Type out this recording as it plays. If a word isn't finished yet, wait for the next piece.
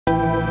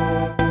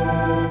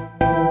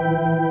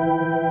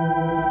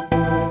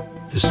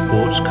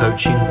Sports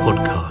Coaching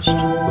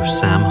Podcast with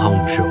Sam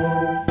Holmshaw.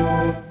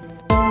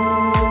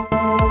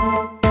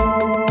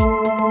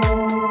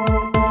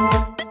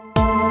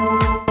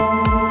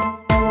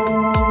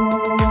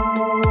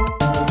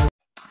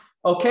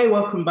 Okay,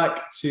 welcome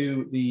back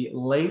to the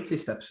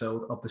latest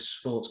episode of the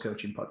Sports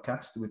Coaching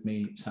Podcast with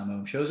me, Sam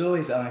Holmshaw. As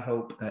always, I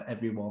hope that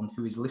everyone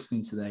who is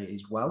listening today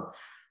is well.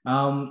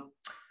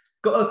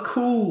 Got a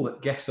cool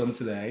guest on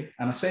today,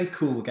 and I say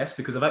cool guest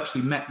because I've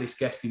actually met this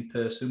guest in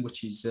person,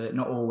 which is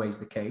not always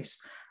the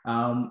case.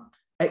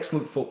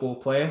 Excellent football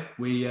player.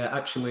 We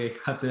actually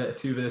had a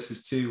 2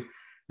 versus 2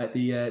 at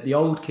the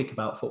old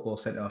Kickabout Football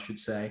Centre, I should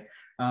say.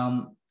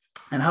 And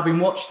having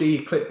watched the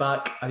clip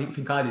back, I didn't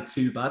think I did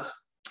too bad.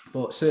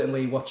 But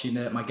certainly watching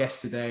my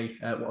guest today,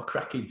 what a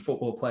cracking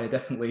football player,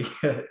 definitely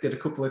did a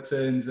couple of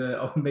turns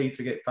on me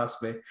to get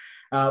past me.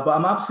 But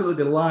I'm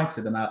absolutely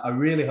delighted, and I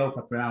really hope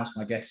I pronounced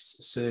my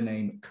guest's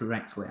surname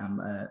correctly. I'm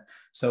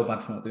so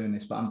bad for not doing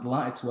this, but I'm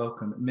delighted to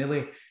welcome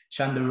Millie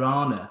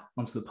Chandarana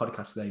onto the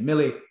podcast today.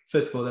 Millie,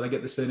 first of all, did I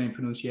get the surname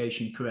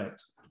pronunciation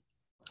correct?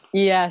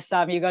 Yeah,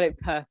 Sam, you got it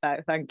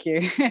perfect. Thank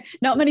you.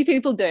 Not many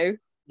people do.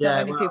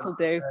 Yeah, people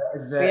do.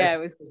 As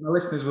my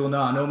listeners will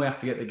know, I normally have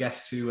to get the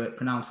guests to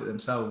pronounce it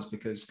themselves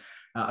because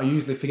I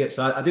usually forget.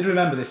 So I did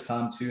remember this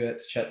time to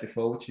check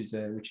before, which is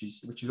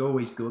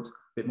always good, a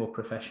bit more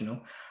professional.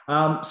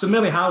 So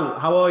Millie,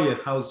 how are you?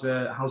 How's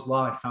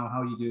life?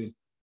 How are you doing?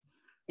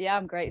 Yeah,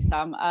 I'm great,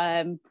 Sam.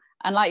 And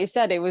like you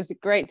said, it was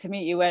great to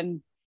meet you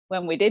when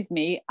we did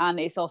meet, and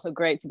it's also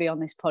great to be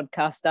on this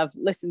podcast. I've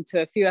listened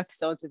to a few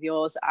episodes of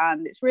yours,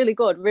 and it's really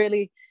good.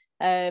 Really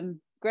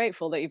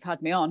grateful that you've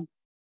had me on.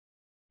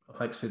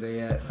 Thanks for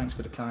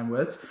the kind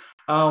words.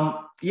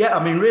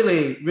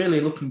 Really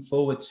looking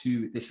forward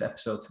to this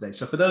episode today.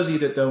 So for those of you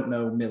that don't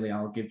know Millie,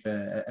 I'll give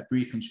a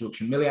brief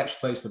introduction. Millie actually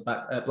plays for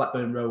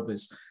Blackburn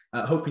Rovers.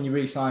 Hoping you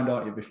re-signed,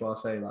 aren't you, before I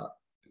say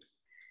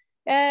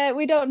that?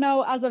 We don't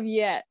know as of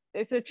yet.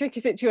 It's a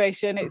tricky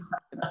situation.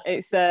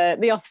 It's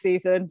the off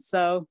season,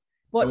 so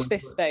watch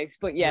this space.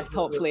 But yes,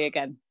 hopefully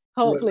again.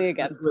 Let's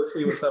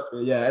see what's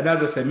happening. Yeah, and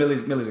as I say,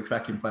 Millie's a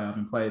cracking player. I've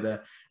been played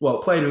her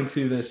in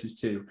 2 versus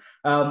 2.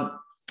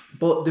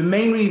 But the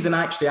main reason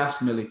I actually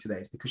asked Millie today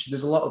is because she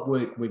does a lot of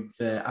work with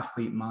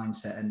athlete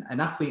mindset,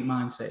 and athlete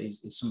mindset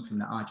is something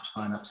that I just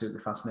find absolutely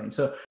fascinating.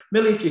 So,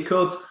 Millie, if you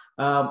could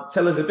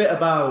tell us a bit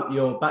about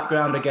your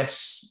background, I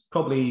guess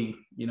probably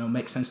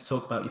makes sense to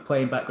talk about your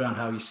playing background,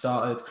 how you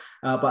started.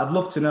 But I'd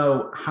love to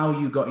know how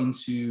you got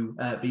into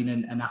being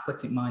an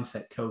athletic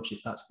mindset coach,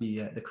 if that's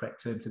the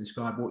correct term to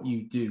describe what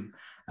you do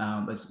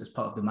as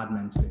part of the Mad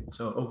Mentoring.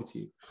 So, over to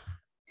you.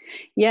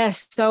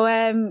 Yes.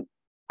 So.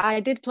 I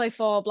did play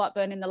for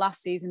Blackburn in the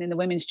last season in the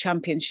Women's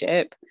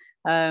Championship.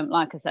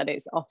 Like I said,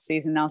 it's off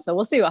season now, so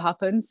we'll see what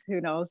happens.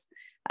 Who knows?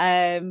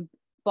 But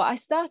I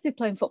started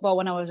playing football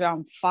when I was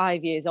around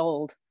 5 years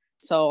old,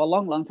 so a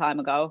long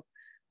time ago.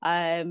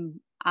 And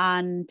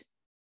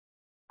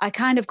I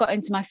kind of got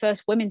into my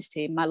first women's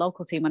team, my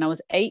local team, when I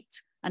was 8,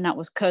 and that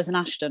was Curzon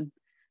Ashton.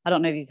 I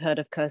don't know if you've heard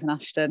of Curzon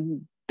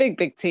Ashton.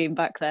 Big team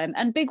back then,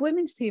 and big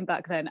women's team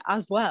back then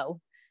as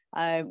well.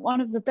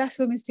 One of the best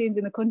women's teams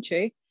in the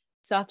country.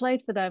 So I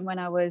played for them when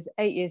I was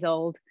 8 years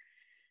old,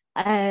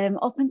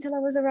 up until I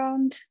was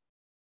around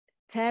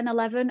 10,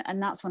 11.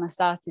 And that's when I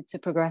started to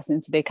progress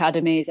into the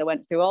academies. I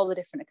went through all the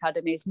different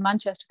academies: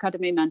 Manchester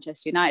Academy,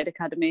 Manchester United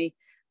Academy,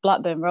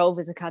 Blackburn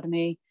Rovers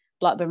Academy,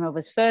 Blackburn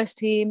Rovers first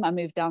team. I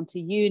moved down to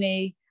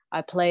uni.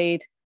 I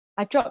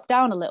dropped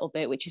down a little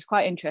bit, which is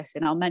quite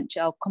interesting.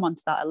 I'll come on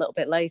to that a little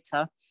bit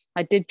later.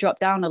 I did drop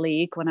down a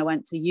league when I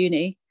went to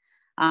uni,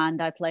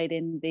 and I played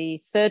in the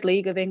 3rd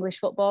League of English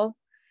football.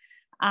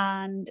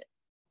 And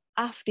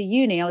after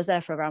uni, I was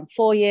there for around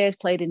 4 years,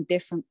 played in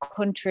different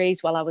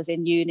countries while I was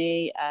in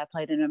uni,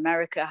 played in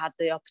America, had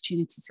the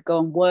opportunity to go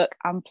and work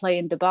and play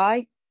in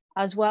Dubai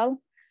as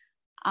well.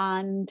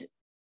 And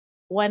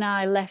when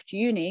I left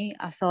uni,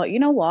 I thought, you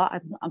know what,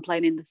 I'm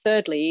playing in the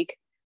 3rd League,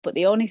 but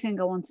the only thing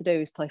I want to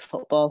do is play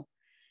football.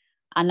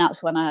 And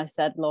that's when I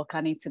said, look, I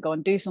need to go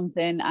and do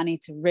something. I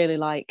need to really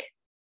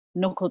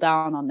knuckle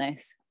down on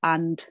this.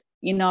 And,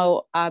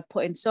 I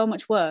put in so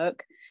much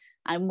work,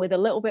 and with a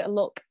little bit of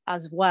luck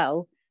as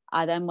well,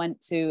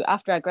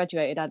 after I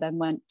graduated, I then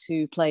went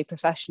to play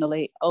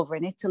professionally over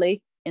in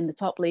Italy in the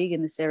top league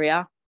in the Serie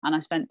A. And I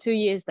spent 2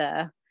 years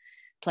there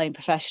playing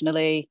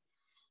professionally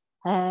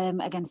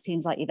against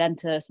teams like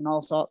Juventus and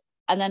all sorts.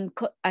 And then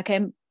I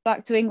came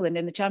back to England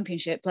in the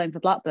Championship playing for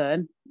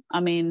Blackburn.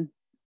 I mean,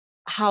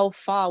 how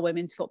far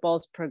women's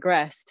football's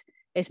progressed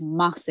is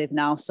massive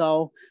now.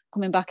 So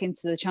coming back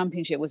into the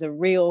Championship was a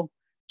real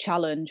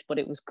challenge, but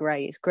it was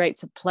great. It's great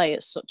to play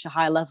at such a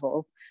high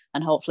level,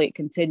 and hopefully it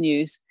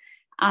continues.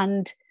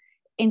 And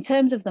in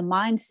terms of the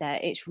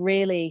mindset, it's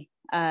really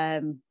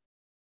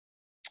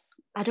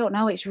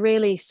it's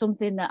really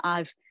something that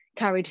I've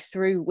carried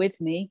through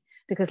with me,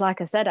 because like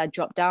I said, I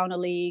dropped down a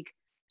league,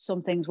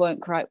 some things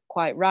weren't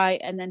quite right,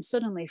 and then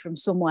suddenly from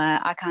somewhere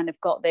I kind of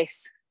got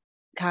this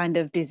kind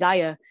of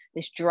desire,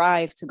 this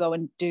drive to go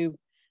and do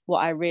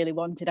what I really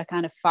wanted. I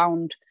kind of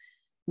found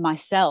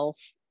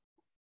myself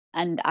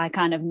and I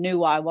kind of knew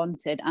what I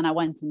wanted, and I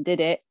went and did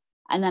it.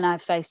 And then I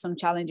faced some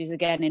challenges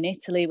again in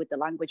Italy with the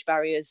language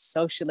barriers,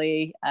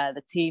 socially,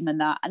 the team and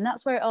that. And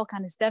that's where it all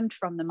kind of stemmed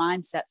from, the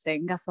mindset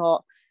thing. I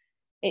thought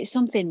it's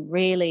something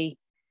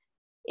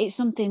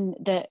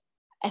that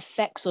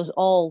affects us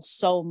all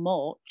so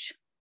much.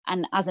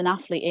 And as an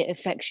athlete, it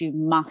affects you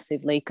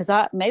massively. Because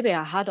maybe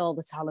I had all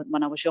the talent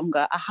when I was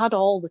younger. I had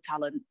all the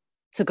talent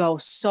to go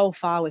so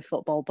far with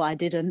football, but I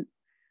didn't.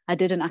 I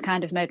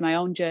kind of made my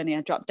own journey.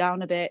 I dropped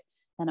down a bit,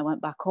 then I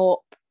went back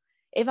up.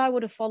 If I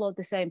would have followed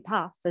the same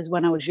path as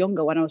when I was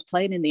younger, when I was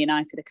playing in the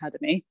United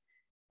Academy,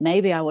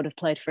 maybe I would have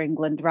played for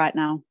England right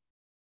now,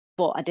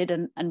 but I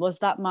didn't. And was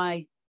that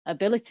my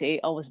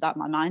ability, or was that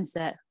my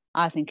mindset?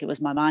 I think it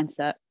was my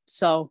mindset.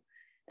 So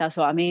that's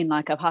what I mean.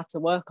 Like, I've had to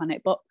work on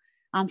it, but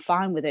I'm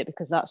fine with it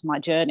because that's my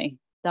journey.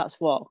 That's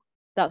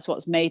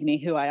what's made me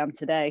who I am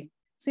today.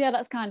 So yeah,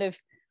 that's kind of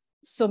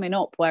summing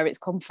up where it's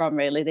come from,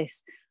 really,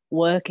 this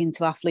work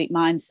into athlete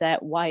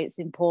mindset, why it's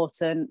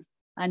important.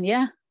 And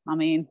yeah, I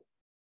mean,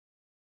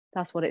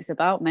 that's what it's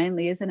about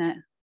mainly, isn't it?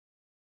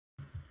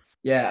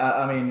 Yeah,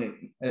 I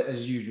mean,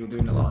 as usual,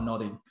 doing a lot of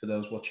nodding for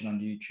those watching on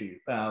YouTube.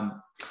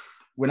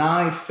 When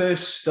I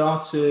first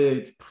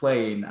started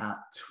playing at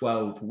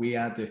 12, we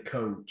had a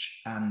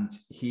coach, and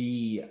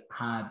he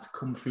had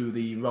come through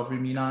the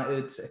Rotherham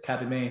United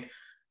Academy.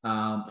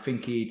 I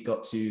think he'd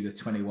got to the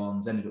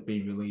 21s, ended up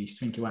being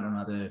released. I think he went on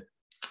and had a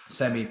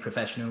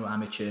semi-professional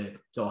amateur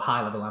or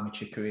high-level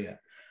amateur career.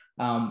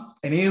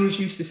 And he always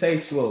used to say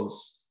to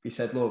us, he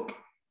said, look,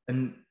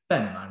 and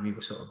bear in mind, we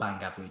were sort of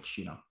bang average,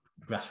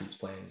 grassroots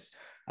players.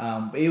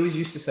 But he always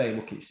used to say,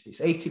 look,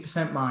 it's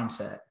 80%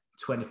 mindset,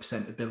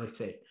 20%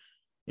 ability.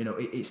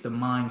 It's the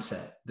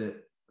mindset that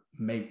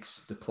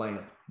makes the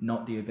player,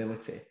 not the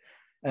ability.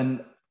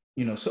 And,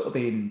 sort of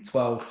being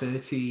 12,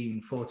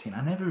 13, 14,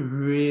 I never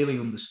really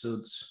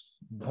understood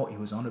what he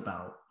was on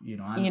about. You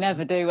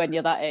never do when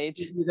you're that age.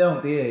 You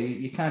don't, do you?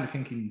 You're kind of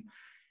thinking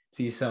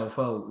to yourself,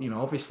 well,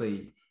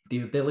 obviously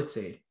the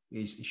ability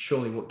is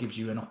surely what gives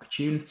you an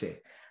opportunity.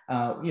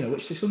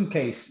 Which to some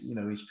case,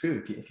 is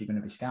true if you're going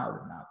to be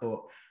scouted in that.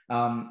 But,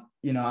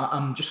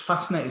 I'm just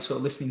fascinated sort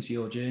of listening to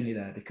your journey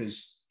there,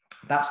 because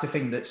that's the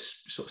thing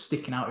that's sort of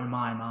sticking out in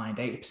my mind,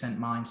 80%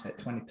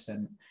 mindset,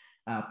 20%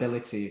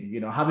 ability.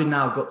 Having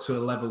now got to a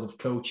level of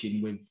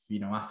coaching with,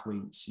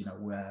 athletes,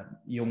 where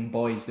young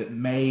boys that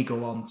may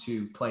go on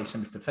to play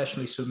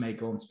semi-professionally, some may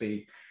go on to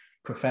be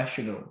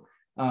professional.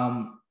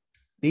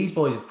 These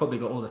boys have probably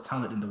got all the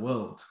talent in the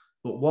world,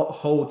 but what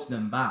holds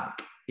them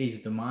back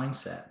is the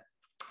mindset.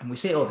 And we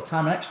see it all the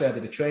time. Actually, I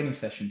did a training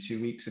session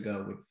 2 weeks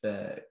ago with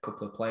a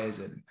couple of players,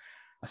 and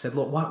I said,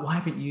 look, why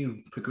haven't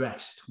you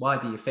progressed? Why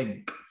do you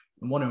think?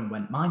 And one of them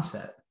went,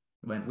 mindset.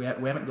 We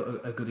haven't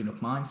got a good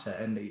enough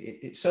mindset. And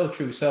it's so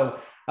true. So,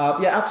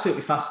 yeah,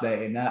 absolutely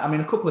fascinating. I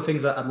mean, a couple of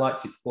things I'd like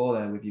to explore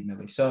there with you,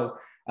 Millie. So,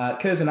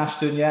 Curzon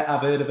Ashton, yeah,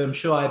 I've heard of him.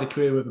 Sure, I had a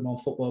career with him on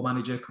Football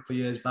Manager a couple of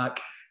years back.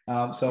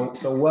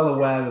 So well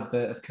aware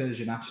of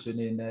Curzon Ashton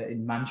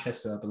in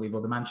Manchester, I believe,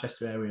 or the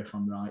Manchester area, if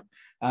I'm right.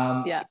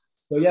 Yeah.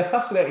 So, yeah,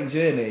 fascinating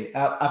journey.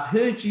 I've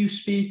heard you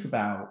speak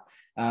about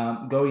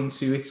going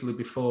to Italy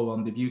before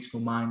on the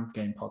Beautiful Mind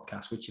Game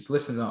podcast, which if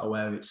listeners aren't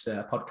aware, it's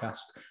a podcast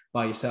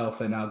by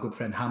yourself and our good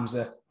friend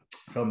Hamza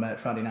from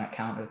Friday Night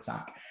Counter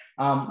Attack.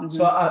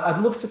 So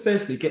I'd love to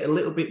firstly get a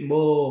little bit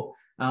more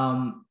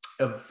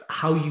of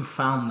how you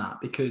found that,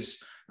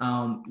 because,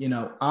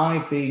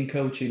 I've been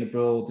coaching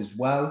abroad as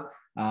well,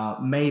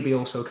 maybe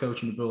also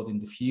coaching abroad in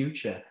the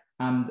future.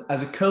 And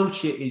as a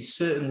coach, it is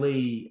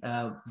certainly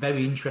a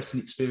very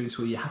interesting experience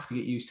where you have to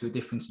get used to a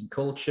difference in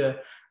culture,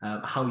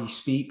 how you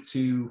speak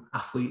to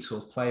athletes or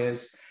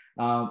players.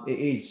 It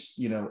is,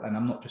 and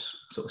I'm not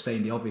just sort of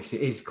saying the obvious, it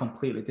is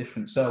completely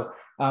different. So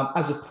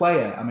as a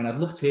player, I mean, I'd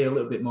love to hear a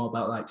little bit more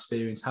about that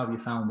experience, how you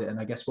found it, and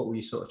I guess what were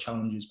your sort of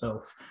challenges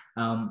both,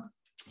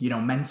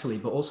 mentally,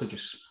 but also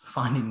just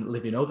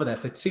living over there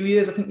for 2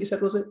 years, I think you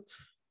said, was it?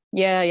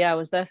 Yeah, I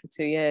was there for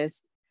 2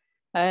 years.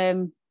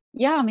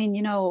 Yeah, I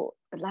mean,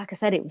 like I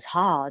said, it was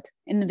hard.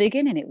 In the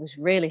beginning, it was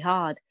really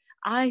hard.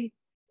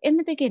 In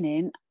the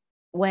beginning,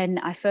 when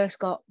I first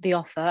got the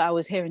offer, I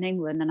was here in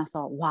England and I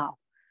thought, wow,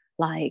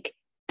 like,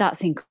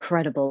 that's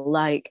incredible.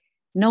 Like,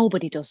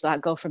 nobody does that,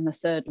 go from the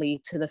third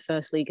league to the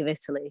first league of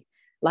Italy.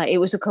 Like, it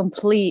was a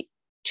complete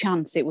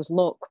chance. It was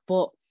luck.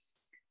 But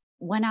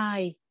when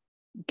I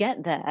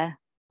got there,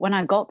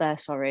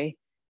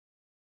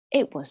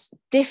 it was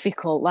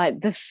difficult.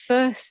 Like, the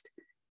first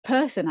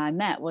person I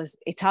met was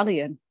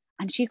Italian,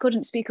 and she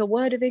couldn't speak a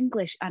word of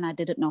English, and I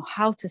didn't know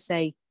how to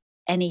say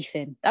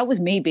anything. That was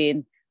me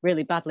being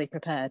really badly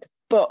prepared,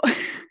 but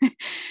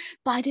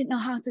but I didn't know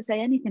how to say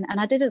anything, and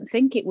I didn't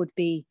think it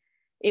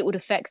would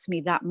affect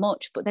me that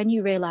much. But then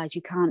you realize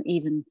you can't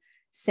even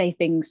say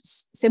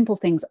simple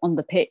things on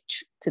the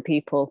pitch to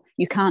people.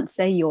 You can't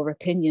say your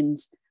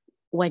opinions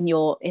when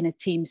you're in a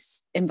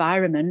team's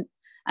environment,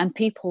 and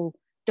people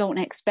don't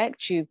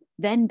expect you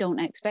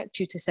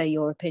to say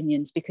your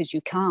opinions because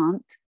you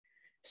can't.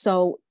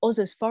 So us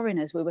as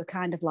foreigners, we were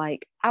kind of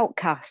like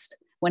outcast.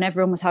 When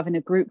everyone was having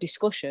a group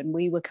discussion,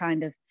 we were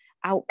kind of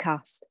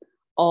outcast,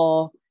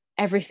 or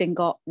everything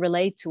got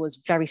relayed to us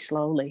very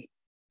slowly,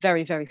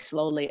 very, very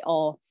slowly,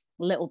 or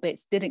little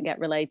bits didn't get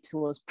relayed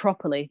to us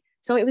properly.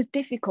 So it was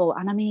difficult.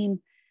 And I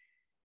mean,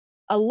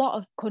 a lot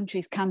of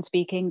countries can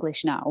speak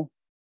English now,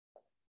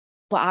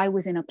 but I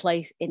was in a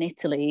place in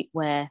Italy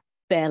where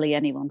barely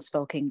anyone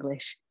spoke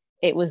English.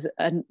 It was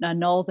a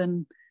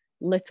northern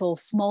little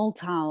small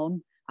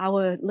town.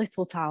 Our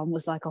little town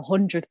was like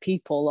 100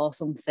 people or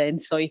something.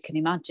 So you can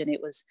imagine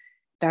it was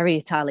very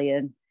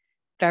Italian,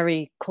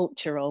 very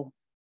cultural.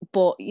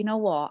 But you know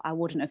what? I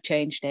wouldn't have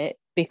changed it,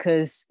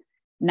 because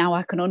now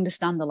I can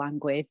understand the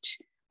language.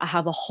 I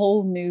have a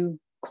whole new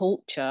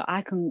culture.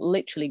 I can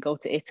literally go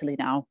to Italy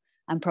now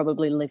and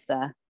probably live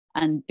there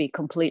and be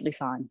completely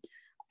fine.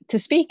 To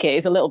speak it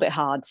is a little bit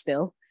hard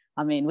still.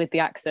 I mean, with the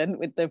accent,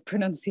 with the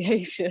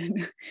pronunciation,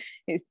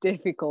 it's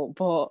difficult.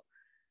 But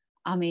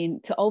I mean,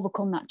 to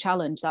overcome that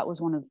challenge, that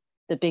was one of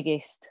the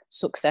biggest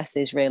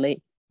successes,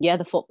 really. Yeah,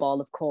 the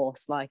football, of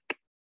course, like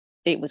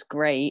it was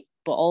great,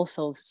 but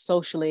also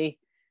socially,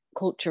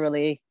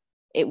 culturally,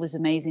 it was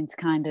amazing to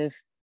kind of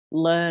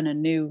learn a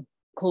new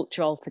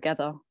culture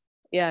altogether.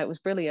 Yeah, it was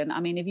brilliant. I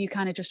mean, if you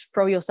kind of just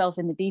throw yourself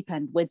in the deep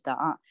end with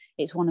that,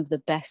 it's one of the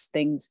best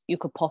things you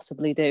could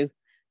possibly do.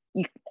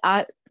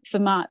 For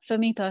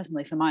me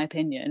personally, for my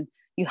opinion,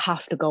 you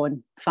have to go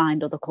and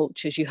find other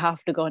cultures. You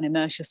have to go and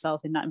immerse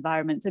yourself in that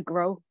environment to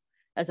grow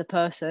as a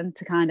person,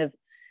 to kind of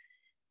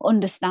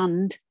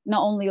understand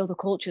not only other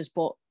cultures,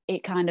 but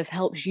it kind of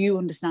helps you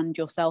understand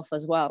yourself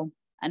as well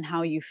and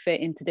how you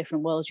fit into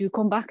different worlds. You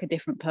come back a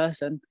different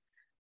person.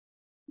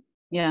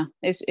 Yeah,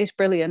 it's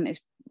brilliant.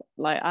 It's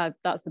like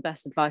that's the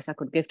best advice I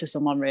could give to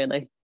someone,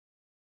 really.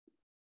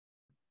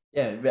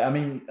 Yeah, I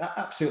mean,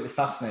 absolutely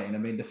fascinating. I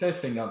mean, the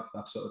first thing I've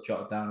sort of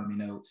jotted down in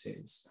my notes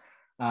is,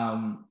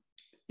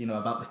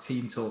 about the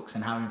team talks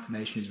and how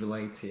information is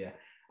relayed to you.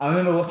 I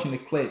remember watching a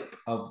clip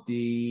of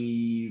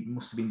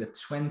must have been the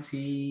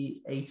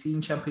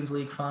 2018 Champions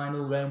League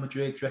final, Real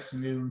Madrid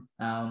dressing room.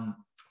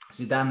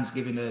 Zidane's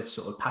giving a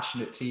sort of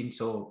passionate team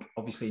talk,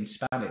 obviously in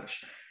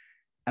Spanish.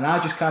 And I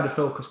just kind of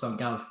focused on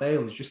Gareth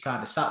Bale, who's just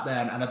kind of sat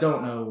there. And I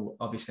don't know,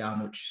 obviously, how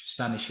much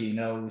Spanish he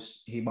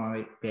knows. He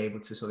might be able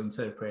to sort of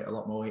interpret a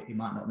lot more. He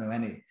might not know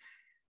any.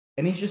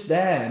 And he's just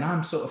there. And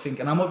I'm sort of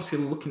thinking, I'm obviously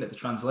looking at the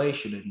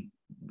translation and,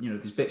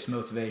 there's bits of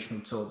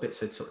motivational talk,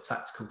 bits of sort of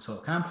tactical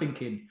talk. And I'm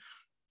thinking,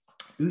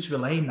 who's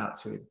relaying that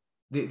to him?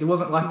 There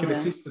wasn't like an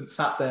assistant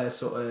sat there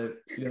sort of,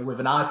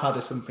 with an iPad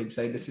or something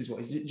saying, this is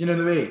what, do you know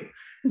what I mean?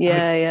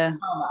 Yeah, yeah. I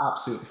found that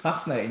absolutely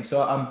fascinating.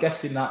 So I'm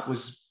guessing that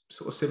was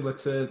sort of similar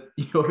to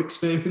your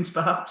experience,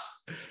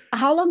 perhaps.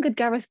 How long had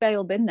Gareth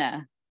Bale been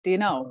there? Do you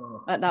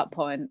know at that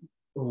point?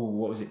 Oh,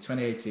 what was it,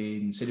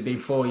 2018? So it'd been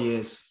 4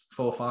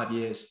 or 5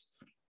 years.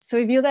 So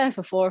if you're there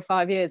for 4 or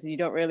 5 years and you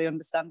don't really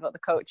understand what the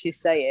coach is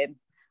saying,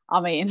 I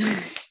mean,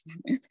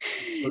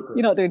 you're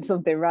not doing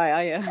something right,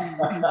 are you?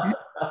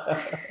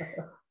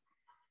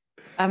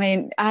 I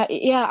mean,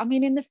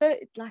 in the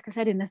first, like I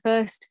said, in the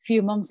first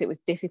few months, it was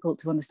difficult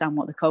to understand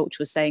what the coach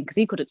was saying because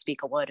he couldn't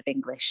speak a word of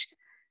English.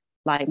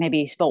 Like maybe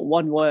he spoke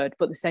one word,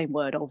 but the same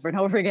word over and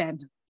over again.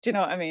 Do you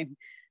know what I mean?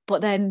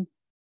 But then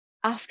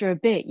after a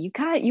bit,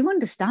 you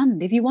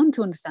understand. If you want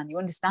to understand, you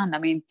understand. I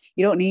mean,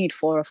 you don't need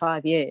 4 or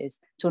 5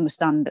 years to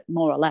understand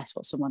more or less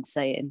what someone's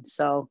saying.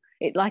 So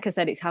like I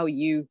said, it's how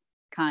you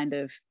kind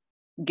of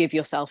give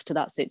yourself to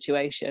that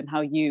situation, how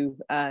you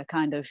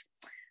kind of,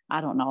 I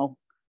don't know,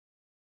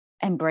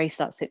 embrace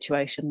that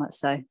situation, let's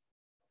say.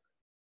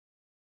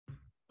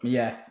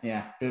 Yeah,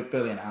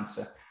 brilliant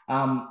answer.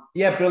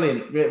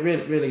 Brilliant,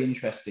 really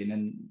interesting.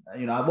 And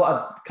what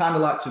I'd kind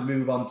of like to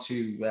move on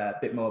to a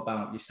bit more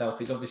about yourself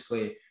is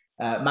obviously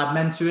Mad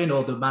Mentoring,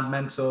 or the Mad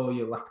Mentor.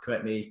 You'll have to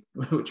correct me,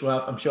 which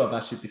I'm sure I've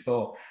asked you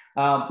before.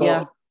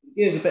 But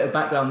here's a bit of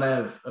background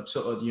there of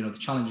sort of the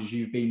challenges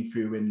you've been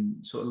through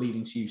and sort of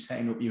leading to you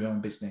setting up your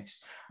own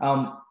business.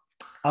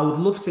 I would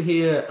love to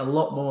hear a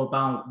lot more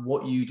about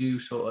what you do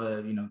sort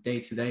of, day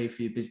to day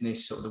for your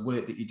business, sort of the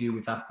work that you do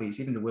with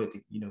athletes, even the work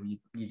that,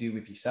 you do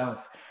with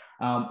yourself.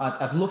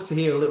 I'd love to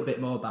hear a little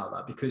bit more about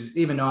that, because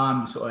even though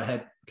I'm sort of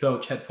head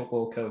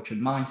football coach,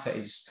 and mindset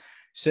is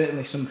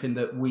certainly something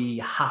that we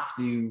have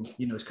to,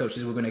 as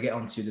coaches, we're going to get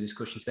onto the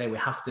discussion today. We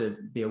have to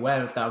be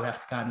aware of that. We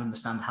have to kind of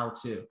understand how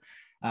to,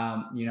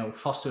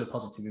 foster a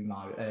positive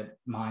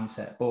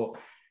mindset. But,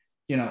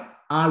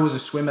 I was a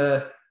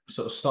swimmer,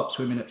 sort of stopped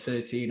swimming at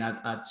 13.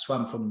 I'd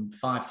swam from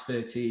 5 to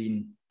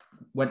 13,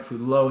 went through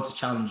loads of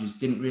challenges,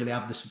 didn't really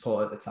have the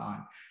support at the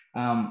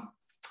time.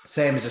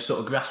 Same as a sort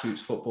of grassroots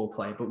football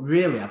player, but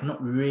really, I've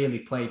not really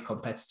played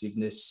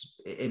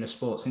competitiveness in a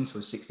sport since I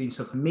was 16.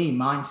 So for me,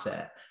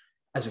 mindset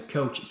as a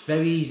coach, it's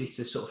very easy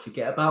to sort of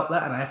forget about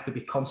that. And I have to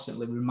be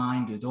constantly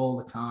reminded all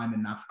the time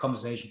and have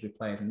conversations with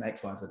players and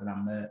X, Y, Z, and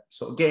I'm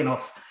sort of getting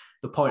off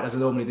the point, as I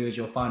normally do, as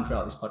you'll find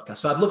throughout this podcast.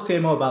 So I'd love to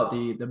hear more about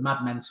the Mad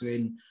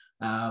Mentoring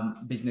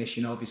business,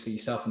 obviously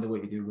yourself and the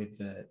work you do with,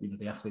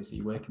 the athletes that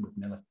you're working with,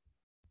 Millie.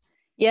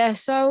 Yeah,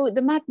 so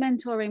the Mad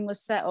Mentoring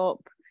was set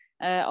up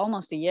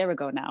almost a year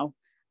ago now,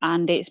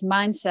 and it's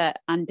mindset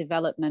and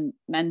development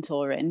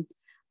mentoring.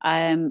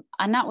 And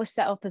that was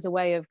set up as a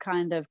way of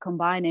kind of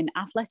combining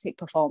athletic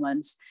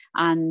performance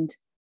and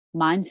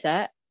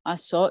mindset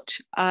as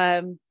such.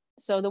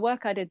 So the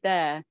work I did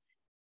there,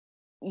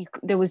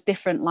 there was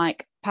different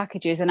like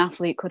packages. An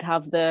athlete could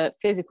have the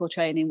physical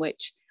training,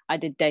 which I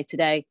did day to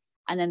day,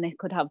 and then they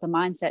could have the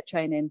mindset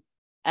training,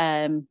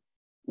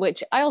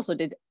 which I also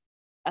did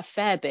a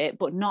fair bit,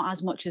 but not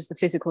as much as the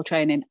physical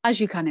training, as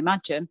you can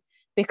imagine,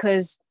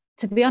 because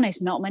to be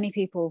honest, not many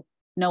people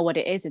know what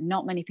it is and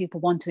not many people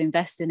want to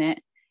invest in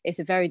it. It's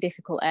a very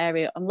difficult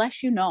area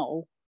unless you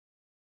know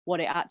what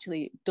it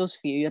actually does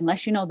for you,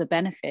 unless you know the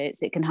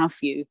benefits it can have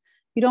for you.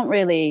 You don't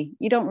really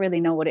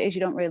know what it is.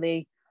 You don't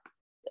really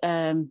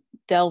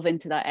delve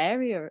into that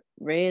area,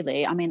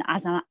 really. I mean,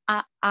 as an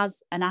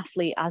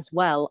athlete as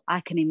well, I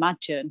can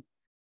imagine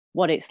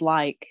what it's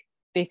like,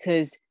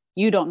 because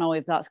you don't know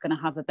if that's going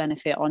to have a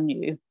benefit on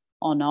you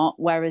or not.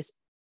 Whereas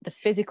the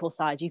physical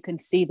side, you can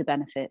see the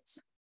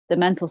benefits. The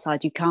mental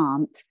side, you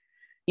can't.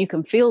 You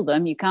can feel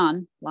them, you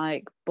can,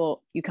 but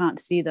you can't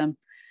see them.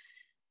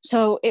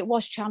 So it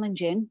was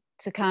challenging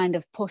to kind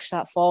of push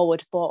that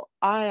forward, but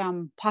I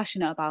am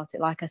passionate about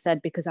it, like I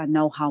said, because I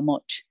know how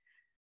much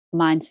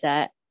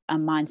mindset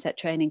and mindset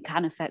training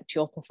can affect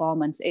your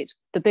performance. It's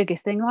the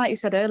biggest thing. Like you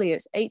said earlier,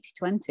 it's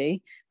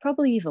 80-20,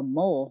 probably even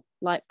more,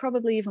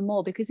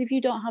 because if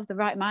you don't have the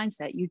right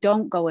mindset, you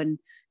don't go and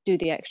do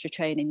the extra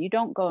training. You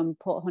don't go and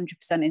put 100%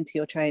 into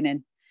your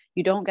training.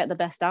 You don't get the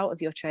best out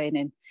of your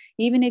training.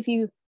 Even if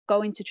you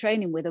go into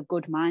training with a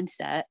good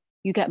mindset,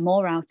 you get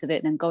more out of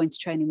it than going to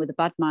training with a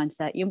bad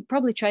mindset. You're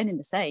probably training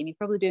the same, you're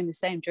probably doing the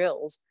same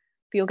drills,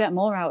 but you'll get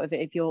more out of it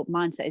if your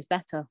mindset is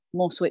better,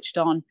 more switched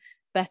on,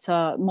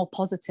 better, more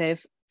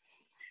positive.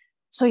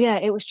 So yeah,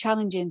 it was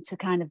challenging to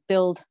kind of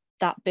build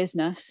that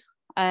business.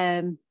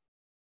 At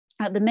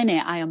the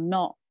minute, I am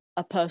not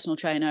a personal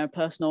trainer, a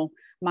personal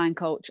mind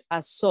coach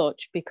as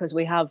such, because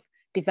we have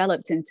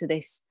developed into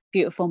this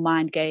beautiful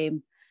mind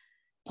game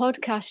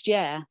podcast,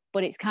 yeah,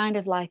 but it's kind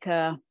of like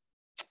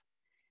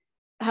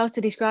how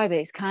to describe it?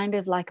 It's kind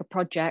of like a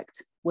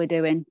project we're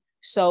doing.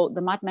 So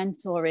the Mad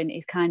Mentoring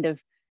is kind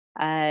of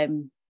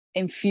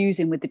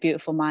infusing with the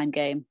beautiful mind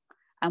game,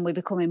 and we're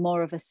becoming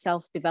more of a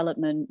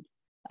self-development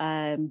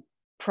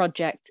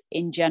project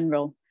in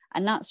general.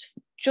 And that's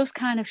just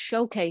kind of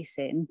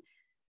showcasing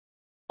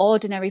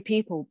ordinary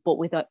people, but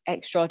with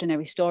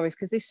extraordinary stories,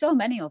 because there's so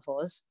many of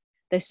us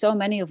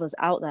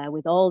out there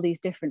with all these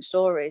different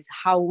stories,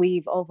 how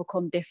we've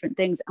overcome different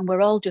things, and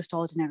we're all just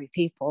ordinary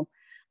people.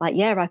 Like,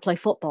 yeah, I play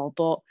football,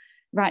 but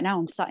right now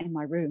I'm sat in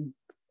my room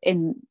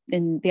in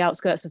the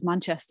outskirts of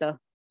Manchester.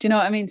 Do you know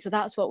what I mean? So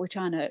that's what we're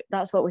trying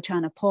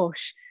to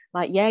push.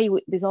 Like, yeah,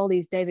 there's all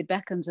these David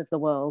Beckhams of the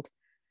world,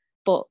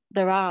 but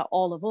there are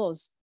all of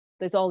us.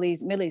 There's all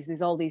these Millies,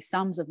 there's all these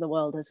Sams of the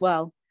world as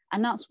well.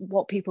 And that's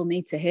what people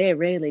need to hear,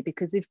 really,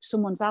 because if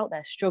someone's out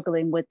there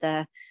struggling with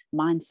their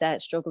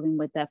mindset, struggling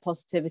with their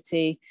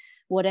positivity,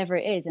 whatever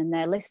it is, and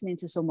they're listening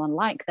to someone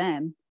like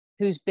them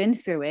who's been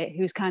through it,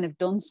 who's kind of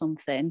done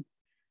something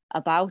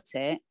about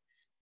it,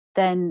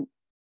 then,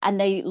 and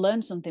they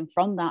learn something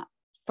from that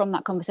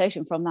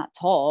conversation, from that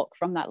talk,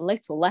 from that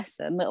little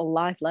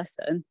life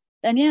lesson,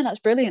 then yeah, that's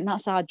brilliant.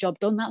 That's our job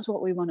done. That's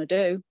what we want to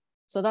do.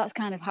 So that's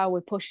kind of how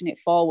we're pushing it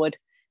forward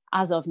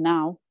as of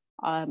now.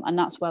 And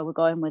that's where we're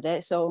going with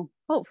it. So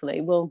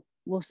hopefully we'll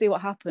see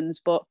what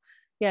happens. But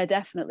yeah,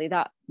 definitely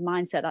that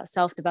mindset, that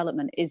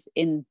self-development is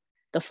in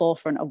the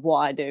forefront of what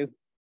I do.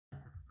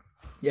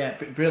 Yeah,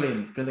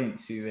 brilliant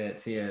to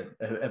hear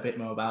a bit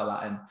more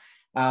about that.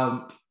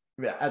 And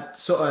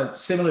sort of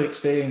similar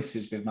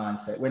experiences with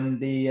mindset. When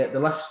the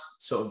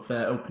last sort of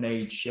open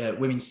age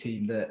women's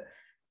team that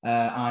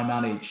I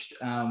managed,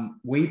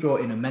 we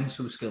brought in a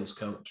mental skills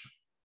coach.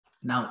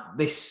 Now,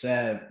 this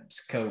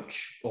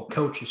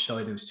coaches,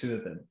 sorry, there was two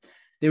of them.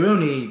 They were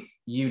only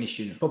uni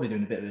students, probably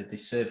doing a bit of a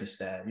disservice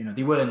there. You know,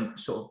 they weren't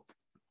sort of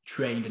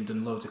trained and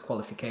done loads of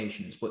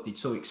qualifications, but they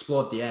sort of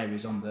explored the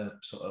areas on the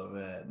sort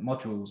of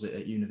modules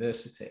at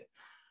university.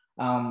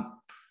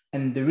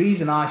 And the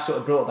reason I sort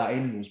of brought that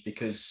in was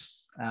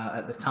because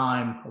at the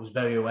time I was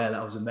very aware that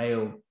I was a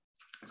male.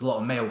 There's a lot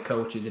of male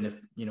coaches in a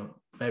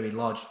very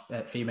large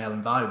female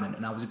environment,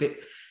 and I was a bit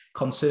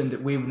concerned that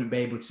we wouldn't be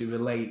able to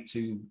relate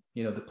to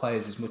the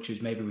players as much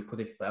as maybe we could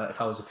if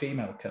I was a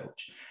female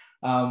coach.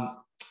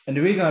 And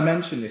the reason I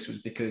mentioned this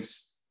was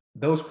because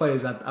those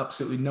players had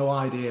absolutely no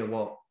idea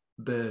what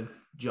the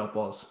job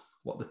was,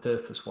 what the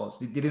purpose was.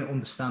 They didn't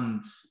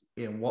understand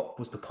what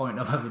was the point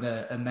of having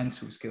a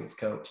mental skills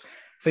coach.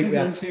 I think we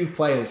had two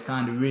players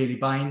kind of really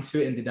buy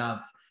into it, and they'd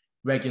have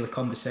regular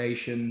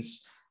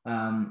conversations,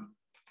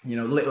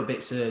 little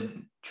bits of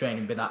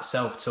training, but that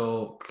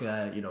self-talk,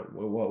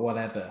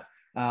 whatever.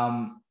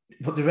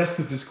 But the rest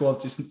of the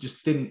squad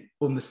just didn't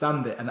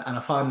understand it. And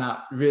I find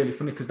that really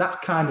funny, because that's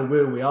kind of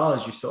where we are,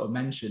 as you sort of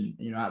mentioned,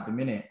 at the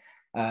minute.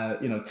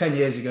 10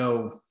 years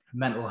ago,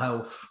 mental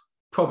health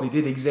probably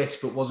did exist,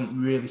 but wasn't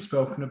really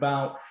spoken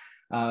about.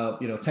 10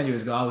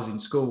 years ago, I was in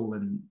school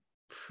and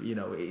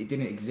it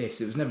didn't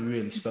exist. It was never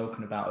really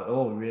spoken about at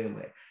all,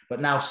 really.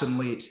 But now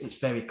suddenly it's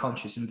very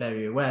conscious and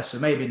very aware. So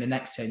maybe in the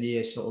next 10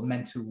 years, sort of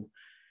mental,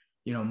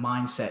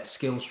 mindset,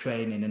 skills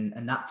training,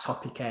 and that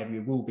topic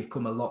area will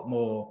become a lot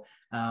more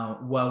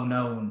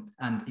well-known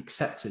and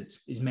accepted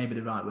is maybe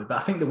the right word. But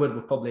I think the word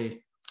we're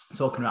probably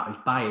talking about is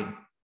buying,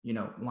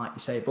 like you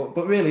say. But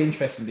really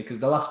interesting, because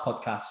the last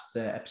podcast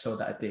episode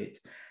that I did,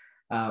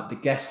 the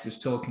guest was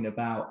talking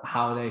about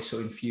how they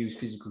sort of infuse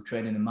physical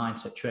training and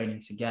mindset training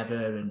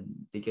together, and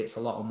he gets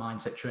a lot of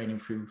mindset training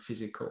through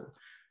physical.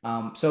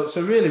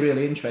 So really,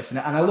 really interesting.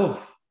 And I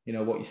love,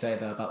 what you say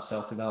there about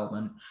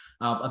self-development.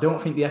 I don't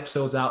think the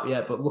episode's out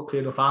yet, but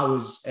luckily enough, I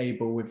was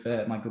able with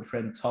my good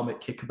friend Tom at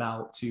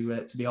Kickabout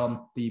to be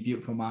on the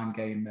Beautiful Mind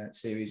Game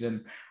series. And,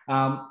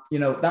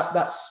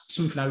 that's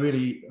something I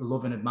really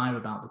love and admire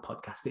about the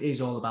podcast. It is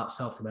all about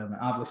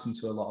self-development. I've listened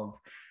to a lot of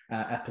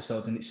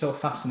episodes, and it's so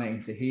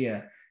fascinating to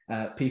hear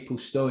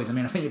people's stories. I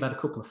mean, I think you've had a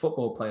couple of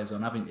football players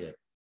on, haven't you?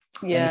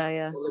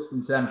 Yeah.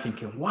 Listening to them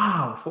thinking,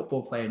 wow,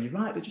 football player. And you're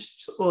right, they're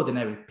just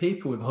ordinary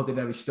people with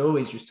ordinary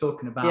stories, just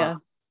talking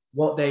about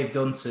what they've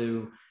done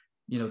to,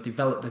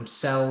 develop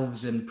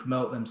themselves and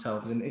promote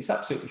themselves. And it's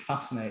absolutely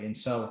fascinating.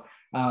 So,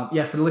 for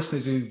the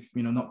listeners who've,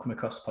 not come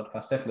across the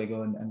podcast, definitely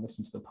go and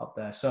listen to the pod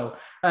there. So,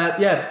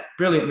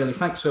 brilliant, really.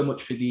 Thanks so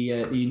much for the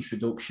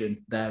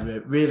introduction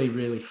there. Really,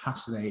 really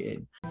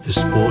fascinating. The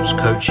Sports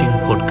Coaching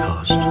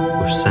Podcast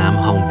with Sam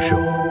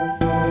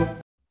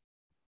Holmshaw.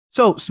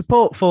 So,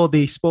 support for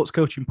the Sports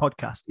Coaching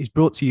Podcast is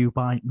brought to you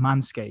by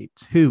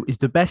Manscaped, who is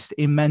the best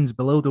in men's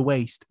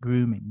below-the-waist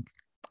grooming.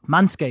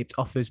 Manscaped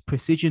offers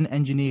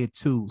precision-engineered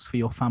tools for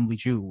your family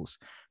jewels.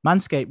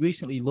 Manscaped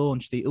recently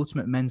launched the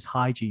Ultimate Men's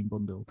Hygiene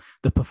Bundle,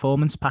 the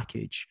Performance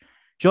Package.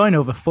 Join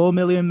over 4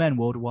 million men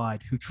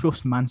worldwide who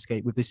trust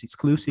Manscaped with this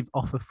exclusive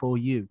offer for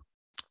you.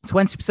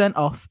 20%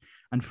 off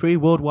and free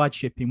worldwide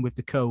shipping with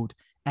the code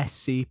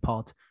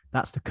SCPOD.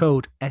 That's the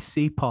code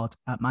SCPOD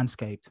at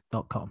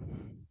manscaped.com.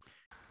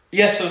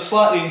 Yeah, so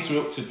slightly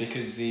interrupted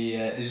because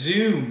the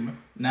Zoom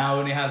now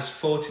only has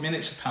 40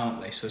 minutes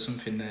apparently. So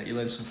something you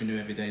learn something new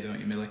every day, don't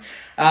you, Millie?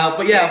 I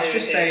was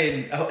just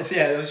saying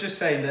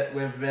that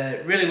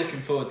we're really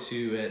looking forward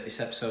to this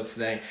episode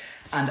today.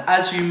 And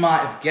as you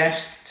might have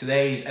guessed,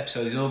 today's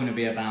episode is all going to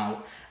be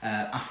about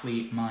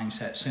athlete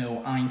mindset.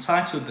 So I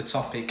entitled the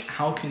topic,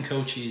 "How can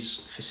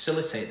coaches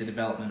facilitate the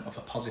development of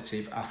a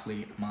positive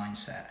athlete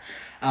mindset?"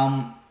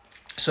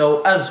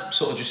 So as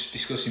sort of just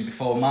discussing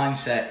before,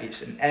 mindset,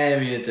 it's an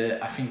area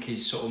that I think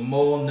is sort of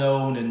more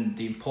known, and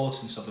the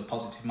importance of a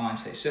positive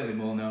mindset is certainly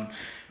more known,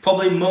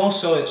 probably more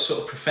so at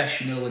sort of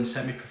professional and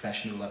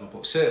semi-professional level,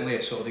 but certainly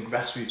at sort of the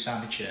grassroots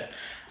amateur,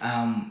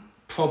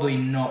 probably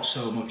not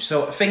so much.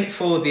 So I think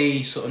for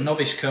the sort of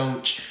novice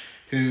coach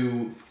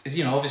who,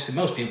 obviously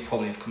most people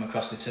probably have come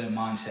across the term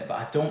mindset, but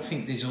I don't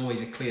think there's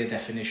always a clear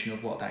definition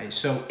of what that is.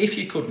 So if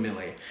you could,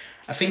 Millie,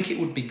 I think it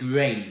would be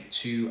great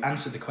to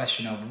answer the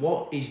question of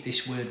what is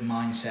this word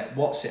mindset,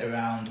 what's it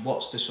around,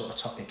 what's the sort of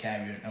topic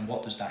area, and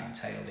what does that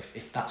entail,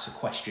 if that's a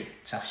question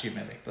to ask you,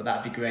 Millie. But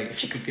that'd be great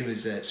if you could give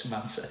us some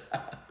answer.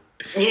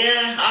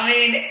 Yeah, I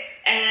mean,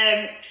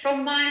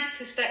 from my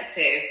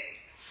perspective,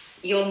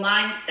 your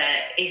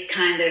mindset is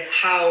kind of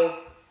how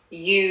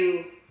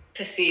you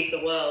perceive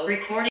the world.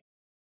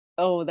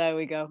 Oh, there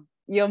we go.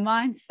 Your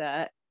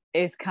mindset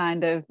is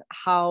kind of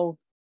how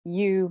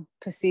you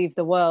perceive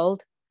the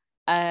world.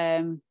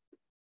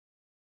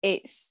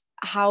 It's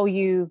how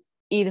you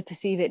either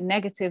perceive it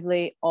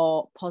negatively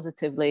or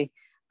positively,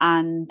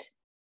 and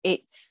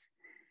it's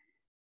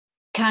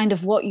kind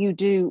of what you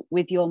do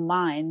with your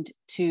mind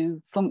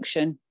to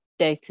function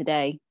day to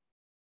day,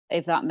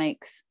 if that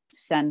makes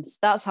sense.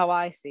 That's how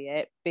I see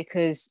it,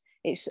 because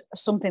it's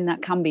something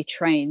that can be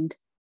trained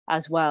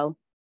as well.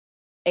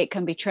 It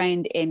can be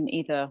trained in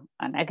either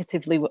a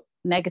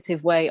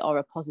negative way or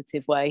a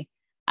positive way,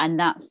 and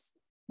that's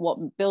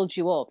what builds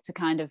you up to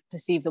kind of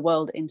perceive the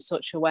world in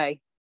such a way.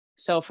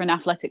 So for an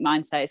athletic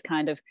mindset, it's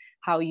kind of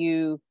how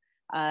you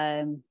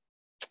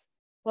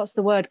what's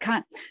the word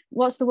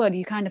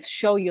you kind of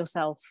show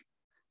yourself,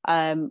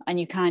 and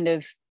you kind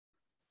of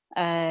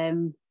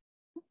I'm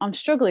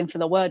struggling for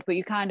the word, but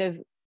you kind of,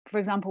 for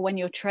example, when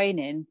you're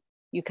training,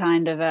 you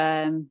kind of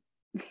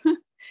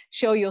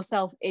show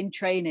yourself in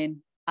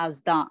training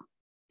as that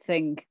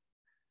thing.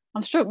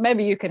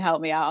 Maybe you can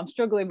help me out. I'm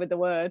struggling with the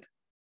word.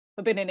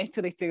 I've been in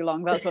Italy too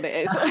long. That's what it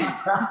is.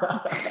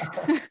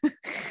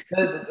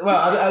 Well,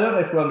 I don't know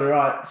if we're on the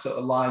right sort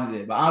of lines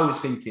here, but I was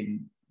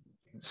thinking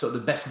sort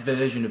of the best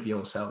version of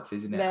yourself,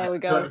 isn't it? There we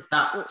go. I don't know if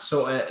that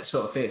sort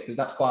of fits, because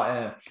that's quite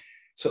a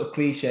sort of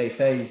cliche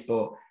phrase,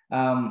 but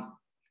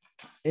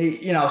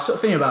sort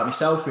of thinking about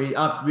myself,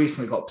 I've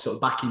recently got sort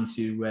of back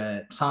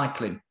into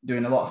cycling,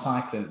 doing a lot of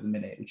cycling at the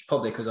minute, which is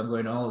probably because I'm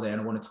going on holiday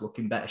and I wanted to look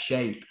in better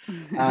shape.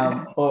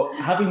 But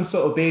having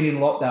sort of been in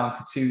lockdown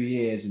for 2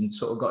 years and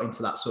sort of got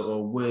into that sort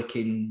of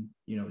working,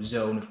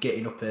 zone of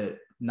getting up at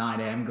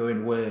 9 a.m, going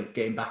to work,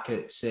 getting back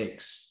at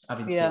 6,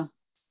 having to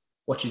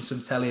watching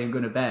some telly and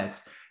going to bed.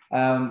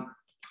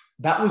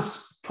 That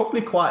was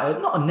probably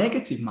quite not a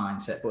negative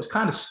mindset, but it's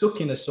kind of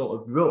stuck in a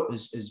sort of rut,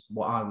 is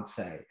what I would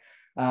say.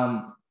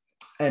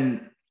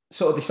 And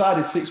sort of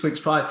decided 6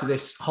 weeks prior to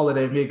this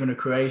holiday of me going to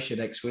Croatia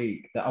next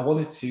week that I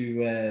wanted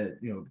to,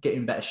 get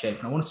in better shape,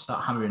 and I wanted to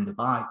start hammering the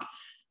bike.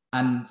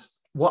 And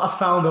what I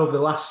found over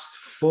the last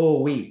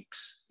 4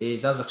 weeks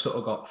is, as I've sort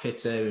of got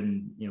fitter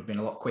and, been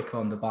a lot quicker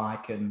on the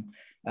bike, and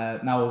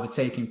now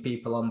overtaking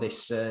people on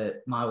this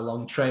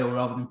mile-long trail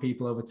rather than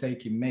people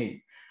overtaking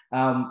me,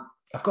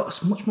 I've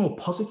got a much more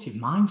positive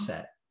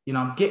mindset.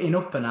 I'm getting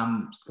up and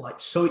I'm like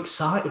so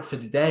excited for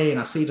the day, and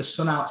I see the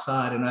sun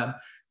outside and I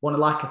want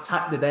to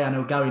attack the day. I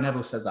know Gary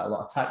Neville says that a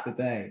lot, attack the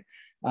day.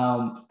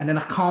 And then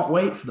I can't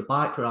wait for the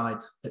bike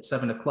ride at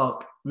 7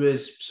 o'clock.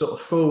 Whereas sort of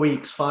 4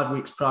 weeks, 5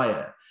 weweeks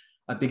prior,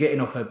 I'd be getting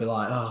up, I'd be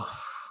like,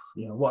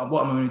 what am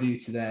I going to do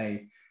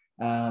today?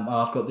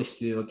 I've got this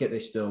to do, I'll get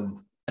this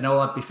done. And all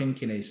I'd be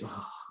thinking is, I'm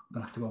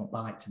going to have to go on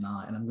bike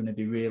tonight, and I'm going to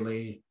be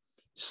really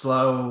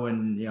slow,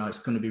 and, it's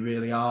going to be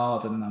really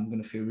hard, and I'm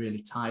going to feel really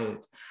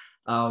tired.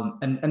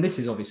 And this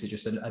is obviously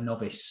just a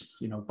novice,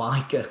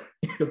 biker,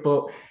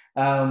 but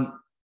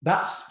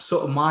that's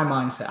sort of my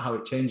mindset, how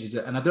it changes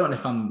it. And I don't know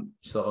if I'm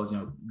sort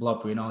of,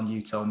 blobbering on.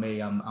 You told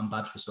me I'm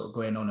bad for sort of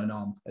going on and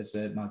on, as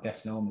my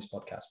guests know on this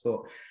podcast.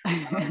 But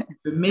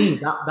for me,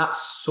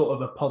 that's sort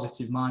of a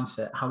positive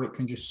mindset, how it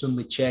can just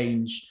suddenly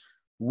change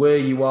where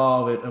you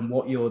are and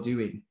what you're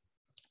doing.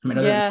 I mean,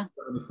 I don't know if you've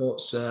got any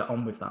thoughts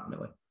on with that,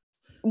 Millie.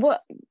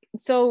 What?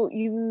 So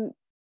you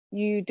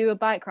do a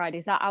bike ride?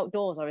 Is that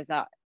outdoors or is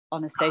that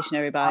on a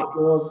stationary bike?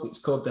 Outdoors. It's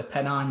called the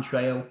Pennine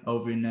Trail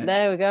over in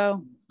there we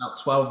go. About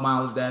 12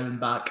 miles there and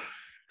back.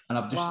 And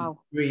I've just done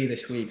 3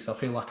 this week, so I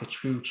feel like a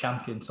true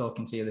champion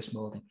talking to you this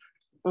morning.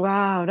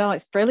 Wow, no,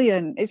 it's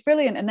brilliant. It's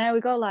brilliant. And there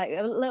we go, like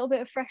a little bit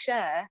of fresh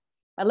air,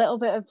 a little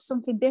bit of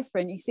something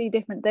different. You see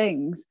different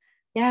things.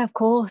 Yeah, of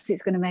course,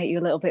 it's going to make you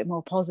a little bit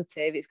more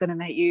positive. It's going to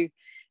make you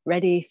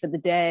ready for the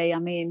day. I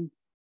mean,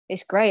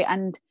 it's great.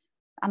 And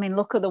I mean,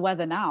 look at the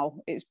weather now.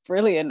 It's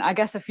brilliant. I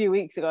guess a few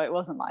weeks ago, it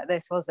wasn't like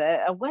this, was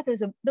it?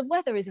 The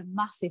weather is a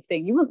massive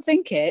thing. You wouldn't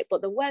think it,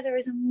 but the weather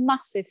is a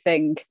massive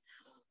thing.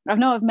 I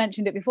know I've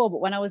mentioned it before,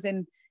 but when I was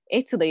in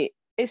Italy,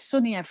 it's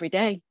sunny every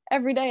day.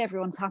 Every day,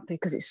 everyone's happy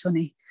because it's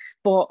sunny.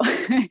 But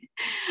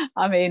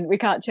I mean, we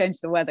can't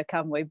change the weather,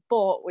 can we?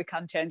 But we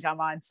can change our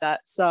mindset.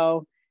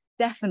 So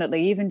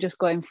definitely, even just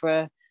going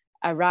for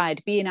a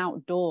ride, being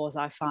outdoors,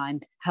 I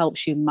find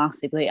helps you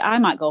massively. I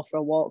might go for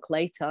a walk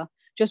later,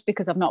 just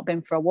because I've not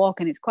been for a walk,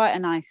 and there's quite a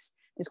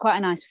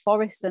nice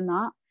forest and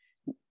that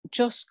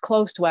just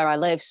close to where I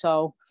live.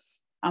 So,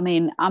 I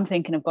mean, I'm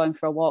thinking of going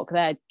for a walk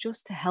there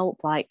just to help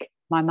like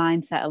my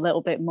mindset a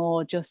little bit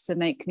more, just to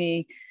make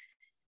me,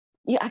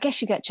 I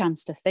guess you get a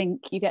chance to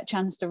think, you get a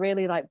chance to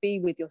really like be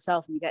with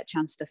yourself, and you get a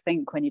chance to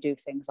think when you do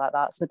things like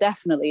that. So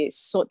definitely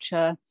it's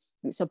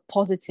a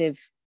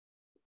positive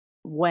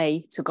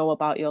way to go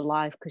about your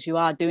life, because you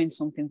are doing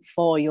something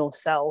for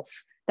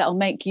yourself that'll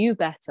make you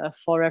better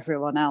for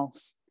everyone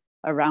else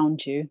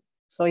around you.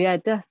 So yeah,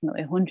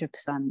 definitely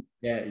 100%.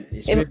 Yeah,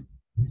 it's really...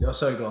 Oh,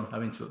 sorry, go on.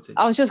 I'm interrupted.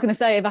 I was just going to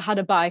say, if I had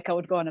a bike, I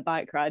would go on a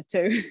bike ride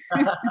too.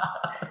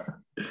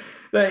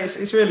 No,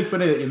 it's really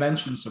funny that you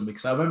mentioned something,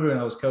 because I remember when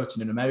I was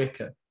coaching in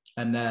America,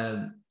 and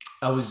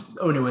I was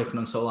only working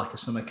on sort of like a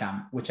summer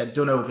camp, which I'd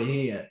done over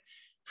here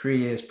 3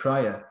 years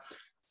prior.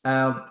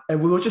 And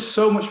we were just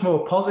so much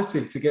more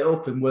positive to get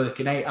up and work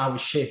an 8-hour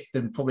shift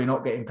and probably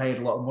not getting paid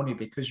a lot of money,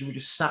 because you were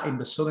just sat in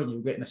the sun and you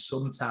were getting a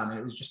suntan, and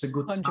it was just a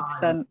good 100%.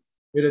 time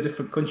in a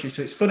different country.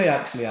 So it's funny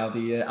actually how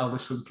the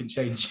sun can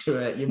change your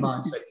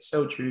mindset. It's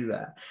so true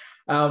there.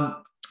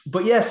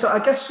 But yeah, so I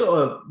guess sort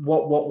of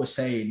what we're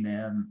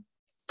saying.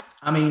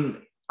 I mean,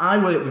 I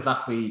work with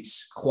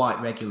athletes quite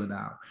regular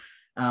now,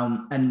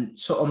 and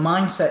sort of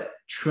mindset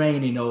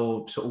training,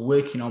 or sort of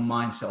working on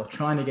mindset, or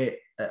trying to get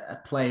a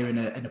player in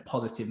a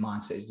positive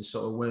mindset is the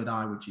sort of word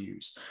I would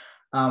use.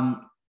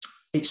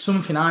 It's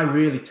something I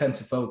really tend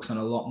to focus on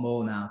a lot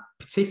more now,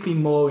 particularly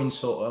more in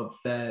sort of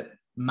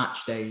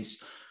match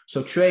days.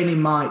 So training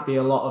might be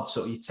a lot of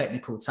sort of your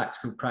technical,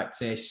 tactical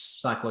practice,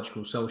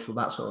 psychological, social,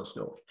 that sort of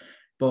stuff.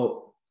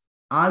 But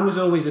I was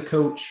always a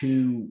coach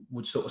who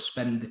would sort of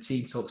spend the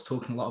team talks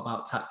talking a lot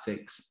about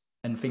tactics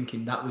and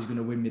thinking that was going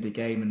to win me the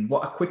game. And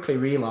what I quickly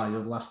realized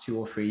over the last 2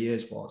 or 3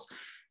 years was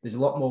there's a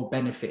lot more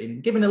benefit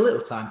in giving a little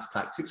time to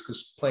tactics,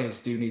 because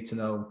players do need to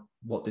know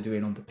what they're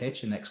doing on the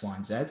pitch and X, Y,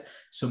 and Z,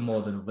 some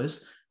more than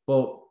others.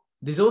 But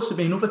there's also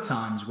been other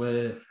times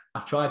where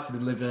I've tried to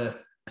deliver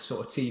a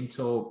sort of team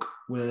talk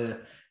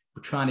where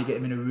we're trying to get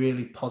them in a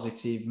really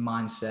positive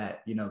mindset.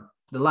 You know,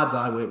 the lads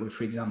I work with,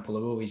 for example,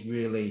 are always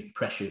really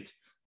pressured.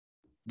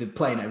 They're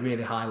playing at a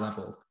really high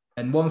level.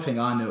 And one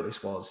thing I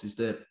noticed is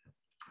that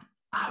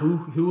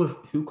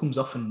who comes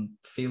off and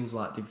feels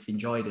like they've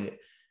enjoyed it,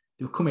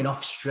 they were coming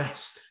off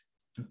stressed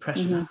and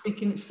pressured. Mm-hmm. I'm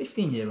thinking it's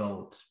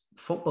 15-year-olds,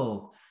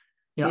 football.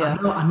 You know,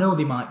 yeah. I know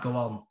they might go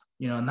on,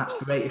 you know, and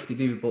that's great if they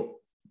do, but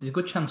there's a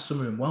good chance some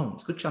of them won't.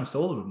 There's a good chance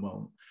all of them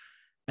won't.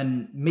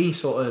 And me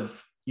sort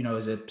of, you know,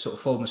 as a sort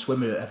of former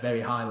swimmer at a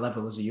very high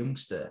level as a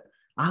youngster,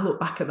 I look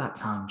back at that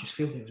time and just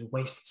feel it was a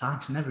waste of time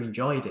because I never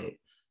enjoyed it.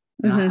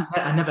 And Mm-hmm.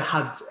 I never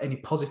had any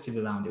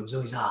positive around it. It was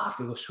always, I've got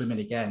to go swimming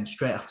again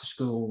straight after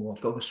school, or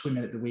I've got to go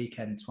swimming at the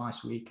weekend,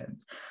 twice a weekend.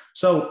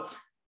 So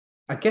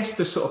I guess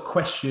the sort of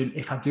question,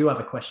 if I do have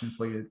a question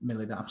for you,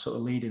 Millie, that I'm sort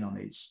of leading on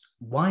is,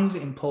 why is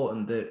it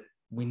important that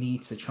we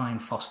need to try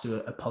and foster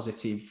a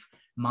positive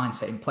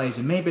mindset in players?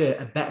 And maybe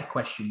a better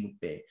question would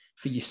be,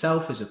 for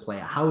yourself as a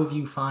player, how have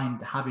you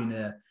found having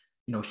a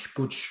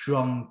good,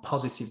 strong,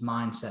 positive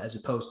mindset as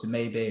opposed to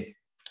maybe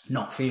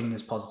not feeling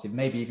as positive,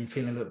 maybe even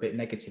feeling a little bit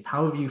negative?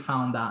 How have you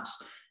found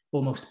that's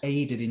almost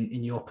aided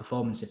in your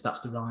performance, if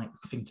that's the right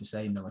thing to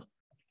say, Millie?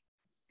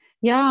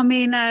 Yeah, I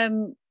mean,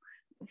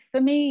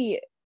 for me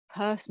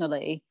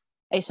personally,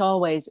 there's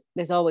always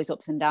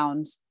ups and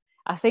downs.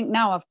 I think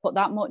now I've put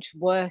that much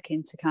work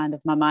into kind of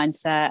my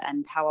mindset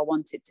and how I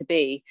want it to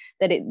be,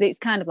 that it's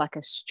kind of like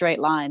a straight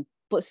line.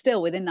 But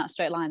still, within that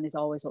straight line, there's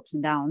always ups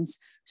and downs.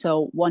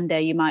 So one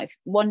day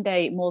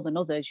more than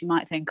others, you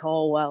might think,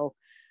 oh, well,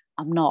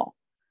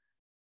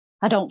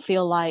 I don't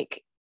feel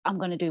like I'm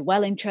going to do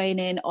well in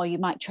training. Or you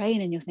might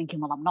train and you're thinking,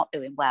 well, I'm not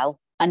doing well.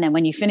 And then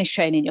when you finish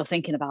training, you're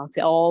thinking about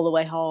it all the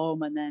way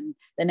home. And then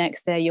the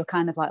next day, you're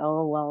kind of like,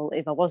 oh, well,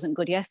 if I wasn't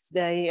good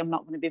yesterday, I'm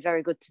not going to be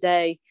very good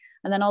today.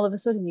 And then all of a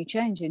sudden you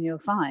change and you're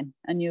fine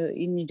and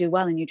you do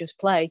well and you just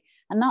play.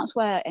 And that's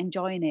where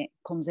enjoying it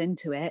comes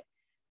into it.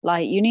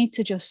 Like, you need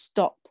to just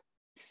stop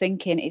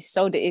thinking. It's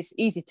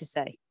easy to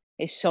say.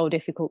 It's so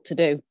difficult to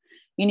do.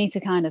 You need to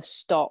kind of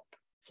stop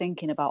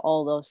thinking about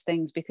all those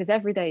things, because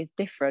every day is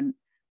different.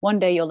 One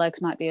day your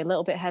legs might be a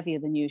little bit heavier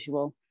than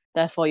usual.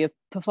 Therefore, your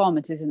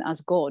performance isn't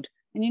as good.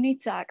 And you need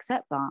to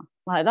accept that.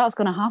 Like, that's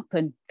going to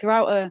happen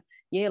throughout a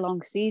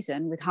year-long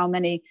season with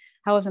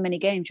however many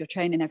games you're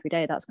training every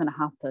day, that's going to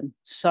happen.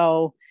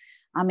 So,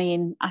 I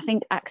mean, I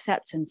think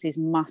acceptance is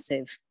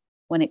massive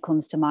when it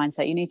comes to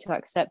mindset. You need to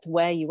accept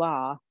where you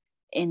are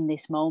in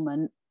this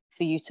moment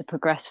for you to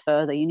progress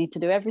further. You need to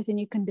do everything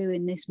you can do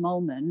in this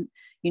moment.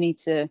 You need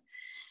to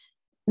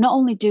not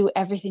only do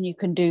everything you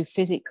can do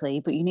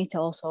physically, but you need to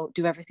also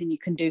do everything you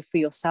can do for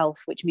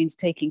yourself, which means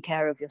taking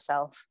care of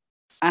yourself.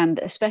 And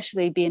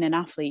especially being an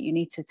athlete, you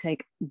need to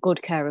take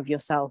good care of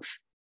yourself.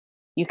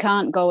 You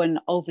can't go and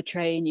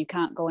overtrain. You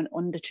can't go and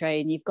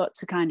undertrain. You've got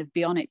to kind of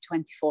be on it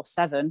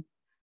 24/7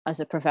 as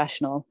a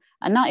professional.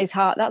 And that is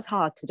hard. That's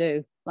hard to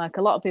do. Like,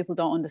 a lot of people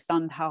don't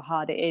understand how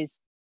hard it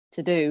is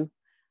to do.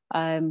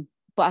 But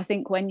I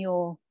think when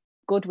you're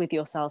good with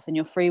yourself and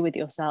you're free with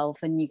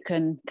yourself and you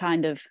can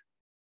kind of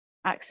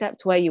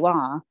accept where you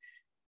are,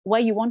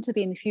 where you want to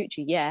be in the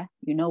future,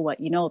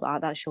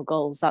 that's your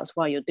goals. That's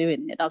why you're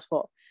doing it. That's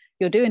what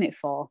you're doing it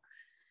for.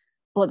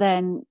 But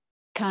then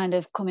kind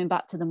of coming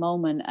back to the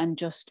moment and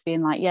just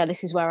being like, yeah,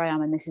 this is where I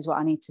am and this is what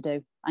I need to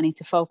do. I need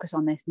to focus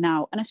on this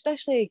now. And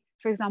especially,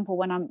 for example,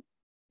 when I'm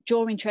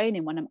during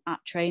training, when I'm at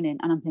training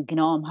and I'm thinking,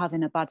 oh, I'm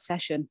having a bad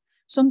session.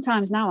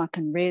 Sometimes now I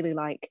can really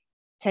like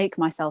take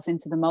myself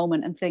into the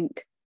moment and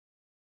think,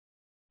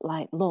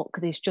 like, look,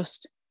 there's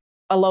just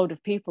a load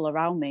of people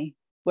around me.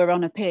 We're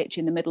on a pitch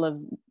in the middle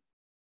of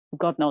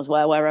God knows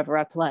wherever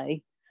I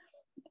play.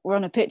 We're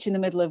on a pitch in the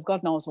middle of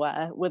God knows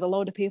where with a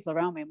load of people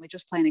around me, and we're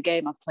just playing a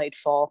game I've played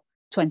for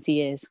 20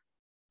 years.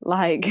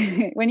 Like,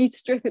 when you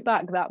strip it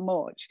back that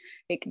much,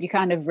 you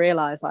kind of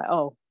realize, like,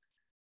 oh,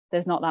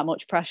 there's not that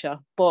much pressure.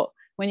 But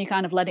when you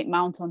kind of let it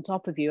mount on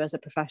top of you as a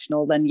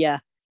professional, then yeah,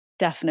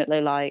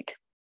 definitely, like,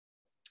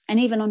 and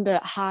even under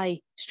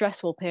high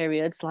stressful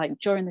periods, like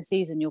during the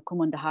season, you'll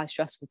come under high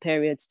stressful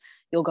periods.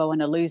 You'll go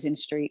on a losing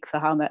streak for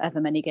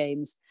however many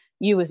games.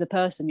 You as a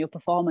person, your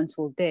performance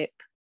will dip,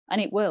 and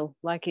it will.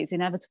 Like, it's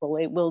inevitable.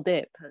 It will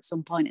dip at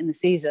some point in the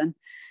season.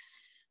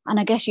 And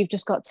I guess you've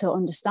just got to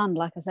understand,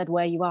 like I said,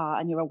 where you are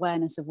and your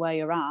awareness of where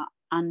you're at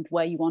and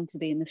where you want to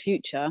be in the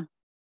future,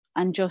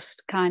 and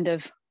just kind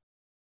of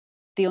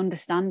the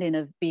understanding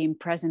of being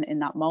present in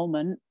that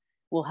moment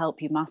will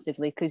help you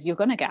massively, because you're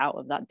going to get out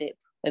of that dip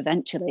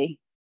eventually.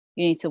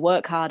 You need to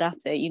work hard at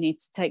it. You need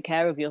to take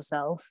care of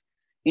yourself.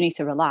 You need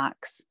to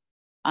relax.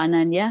 And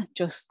then, yeah,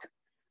 just,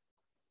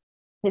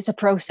 it's a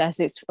process.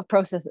 It's a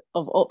process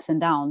of ups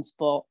and downs,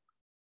 but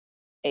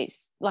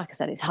it's, like I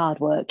said, it's hard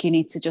work. You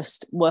need to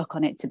just work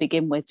on it to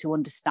begin with, to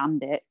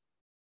understand it.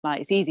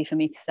 Like, it's easy for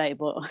me to say,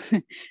 but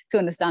to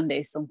understand it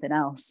is something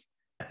else.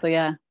 So,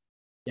 yeah.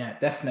 Yeah,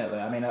 definitely.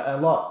 I mean, a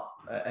lot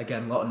of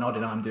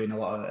nodding. I'm doing a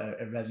lot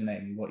of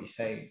resonating with what you're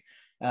saying.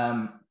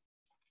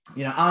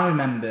 I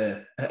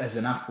remember as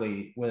an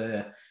athlete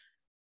where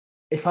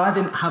if I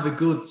didn't have a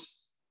good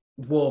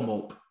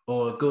warm-up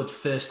or a good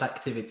first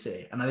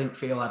activity and I didn't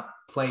feel I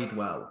played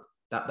well,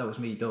 that was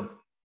me done.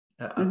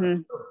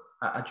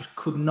 I just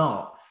could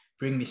not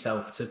bring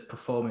myself to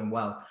performing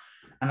well.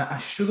 And I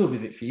struggled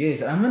with it for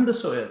years. I remember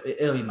sort of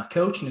early in my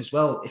coaching as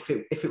well, if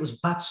it was a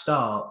bad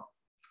start,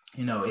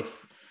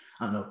 if,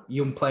 I don't know,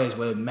 young players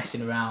were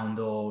messing around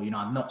or,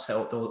 I'd not set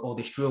up or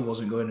this drill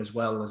wasn't going as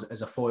well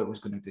as I thought it was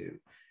going to do.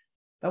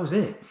 That was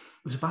it. It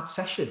was a bad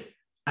session.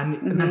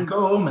 And I'd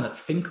go home and I'd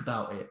think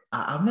about it.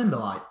 I remember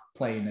like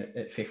playing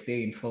at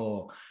 15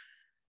 for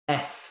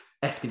F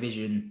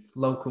division,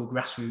 local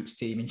grassroots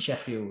team in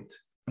Sheffield.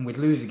 and we'd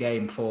lose a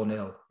game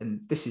 4-0.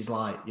 And this is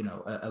like,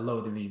 a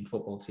lower division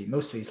football team.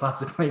 Most of these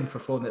lads are playing for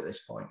fun at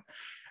this point.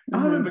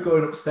 I remember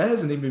going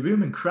upstairs and in my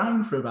room and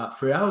crying for about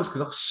 3 hours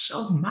because I was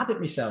so mad at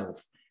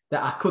myself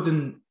that I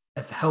couldn't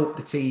have helped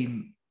the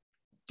team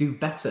do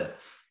better,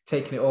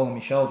 taking it all on my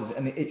shoulders.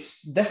 And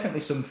it's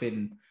definitely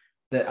something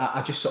that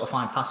I just sort of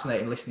find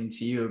fascinating listening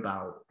to you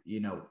about.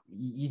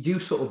 You do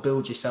sort of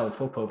build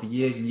yourself up over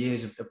years and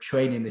years of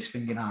training this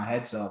thing in our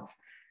heads of,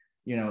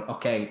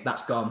 okay,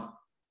 that's gone,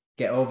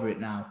 get over it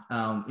now.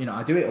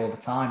 I do it all the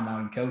time now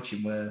in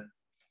coaching where,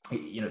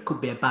 it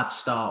could be a bad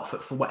start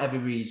for whatever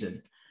reason.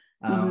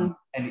 And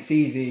it's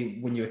easy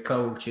when you're a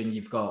coach and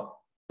you've got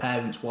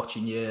parents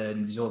watching you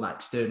and there's all that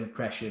external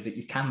pressure that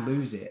you can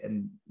lose it.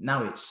 And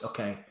now it's,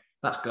 okay,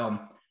 that's gone,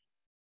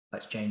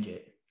 let's change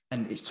it.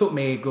 And it's took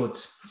me a good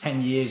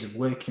 10 years of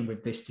working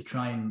with this to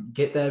try and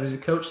get there as a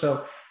coach.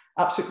 So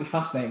absolutely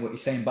fascinating what you're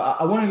saying. But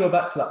I want to go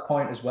back to that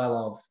point as well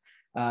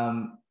of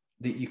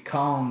that you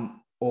can't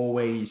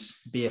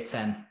always be a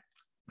 10,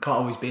 can't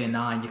always be a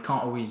 9. You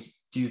can't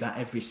always do that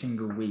every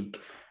single week.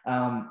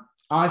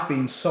 I've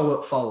been so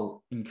at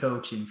fault in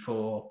coaching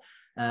for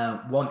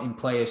wanting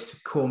players to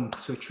come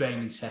to a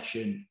training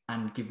session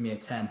and give me a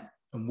 10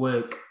 and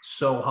work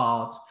so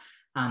hard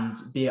and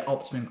be at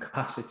optimum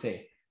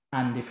capacity.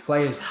 And if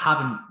players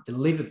haven't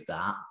delivered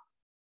that,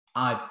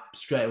 I've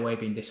straight away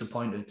been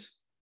disappointed.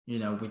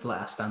 We've let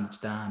our standards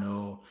down,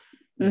 or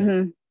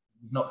you've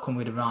not come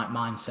with the right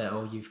mindset,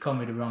 or you've come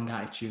with the wrong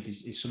attitude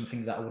is some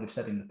things that I would have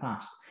said in the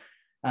past.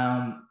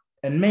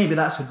 And maybe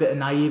that's a bit of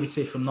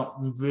naivety from not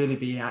really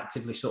being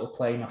actively sort of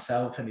playing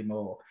myself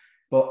anymore.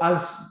 But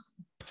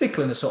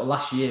particularly in the sort of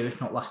last year, if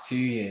not last 2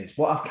 years,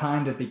 what I've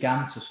kind of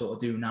began to sort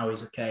of do now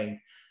is, okay,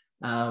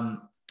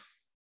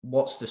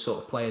 what's the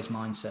sort of player's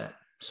mindset?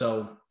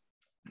 So,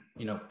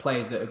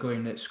 players that are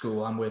going at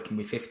school, I'm working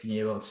with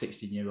 15-year-olds,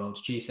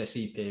 16-year-olds,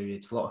 GCSE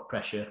periods, a lot of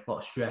pressure, a lot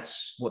of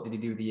stress. What did they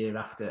do the year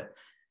after?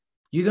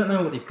 You don't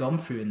know what they've gone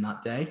through in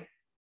that day.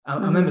 I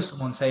remember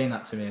someone saying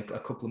that to me a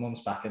couple of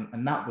months back,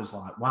 and that was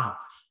like, wow,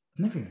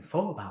 I've never even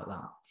thought about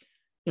that.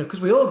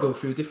 Because we all go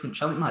through different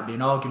challenges. It might be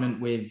an argument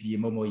with your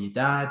mum or your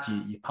dad,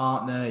 your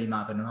partner. You might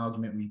have an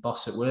argument with your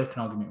boss at work,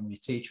 an argument with your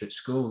teacher at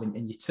school,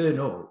 and you turn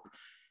up,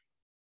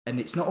 and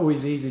it's not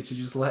always easy to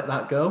just let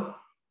that go.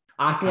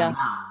 I can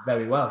now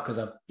very well because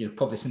I've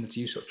probably similar to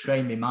you, sort of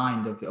trained my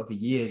mind over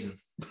years of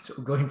sort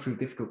of going through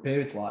difficult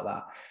periods like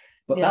that.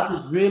 But that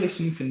was really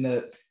something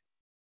that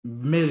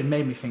really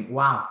made me think,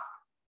 wow.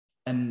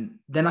 And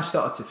then I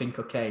started to think,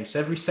 okay, so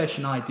every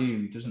session I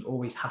do doesn't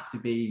always have to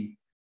be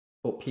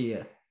up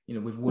here.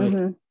 We've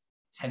worked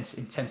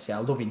intensity. I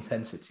love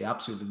intensity. I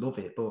absolutely love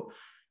it. But I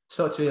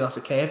started to realize,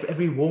 okay,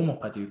 every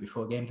warm-up I do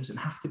before a game doesn't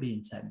have to be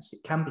intense.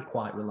 It can be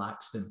quite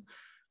relaxed and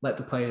let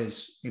the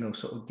players,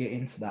 sort of get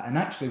into that. And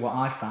actually what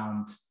I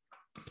found,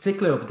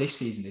 particularly over this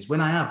season, is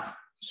when I have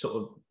sort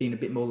of been a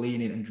bit more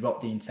lenient and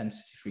dropped the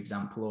intensity, for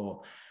example,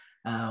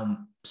 or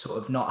sort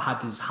of not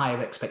had as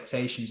higher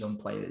expectations on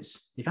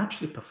players, they've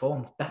actually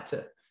performed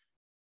better.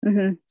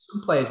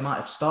 Some players might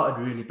have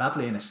started really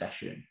badly in a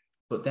session,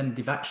 but then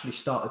they've actually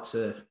started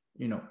to,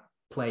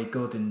 play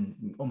good in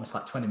almost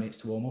like 20 minutes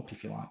to warm up,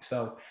 if you like.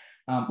 So,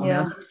 I don't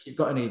know if you've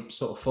got any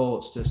sort of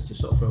thoughts to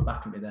sort of throw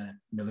back at me there,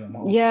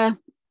 Millie. Yeah.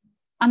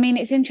 I mean,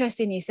 it's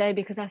interesting you say,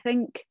 because I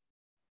think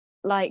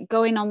like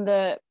going on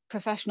the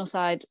professional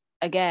side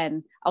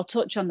again, I'll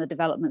touch on the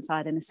development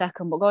side in a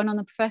second, but going on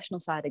the professional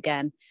side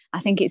again, I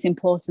think it's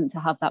important to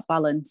have that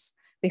balance,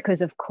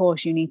 because of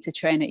course you need to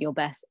train at your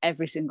best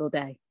every single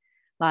day.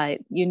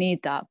 Like you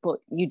need that, but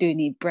you do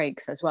need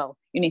breaks as well.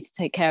 You need to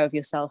take care of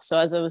yourself. So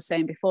as I was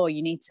saying before,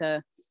 you need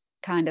to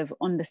kind of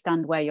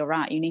understand where you're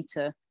at. You need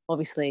to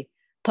obviously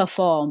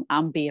perform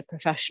and be a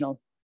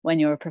professional when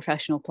you're a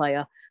professional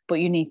player, but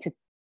you need to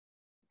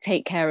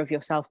take care of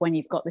yourself when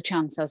you've got the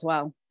chance as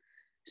well.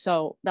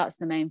 So that's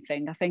the main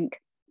thing. I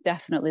think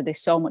definitely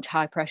there's so much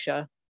high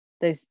pressure.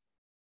 There's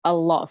a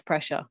lot of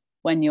pressure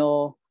when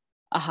you're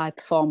a high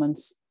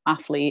performance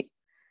athlete.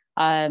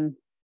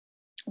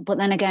 But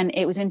then again,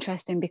 it was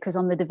interesting because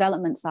on the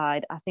development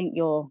side, I think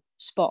you're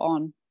spot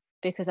on,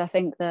 because I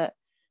think that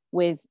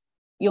with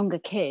younger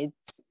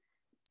kids,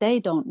 they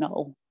don't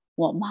know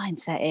what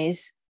mindset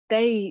is.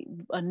 They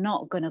are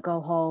not going to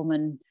go home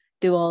and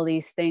do all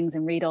these things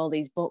and read all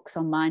these books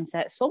on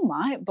mindset. Some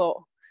might, but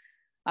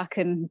I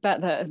can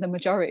bet that the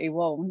majority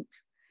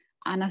won't.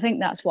 And I think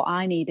that's what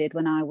I needed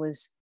when I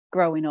was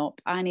growing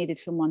up. I needed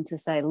someone to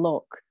say,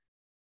 look,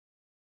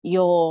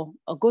 you're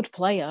a good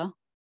player,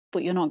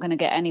 but you're not going to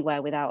get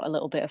anywhere without a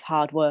little bit of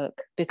hard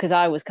work, because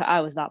I was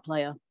that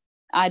player.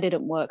 I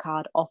didn't work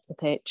hard off the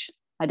pitch.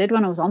 I did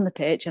when I was on the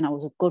pitch, and I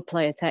was a good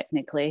player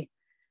technically.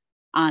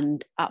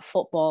 And at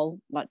football,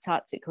 like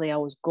tactically, I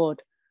was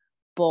good.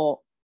 But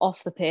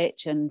off the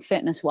pitch and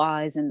fitness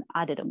wise, and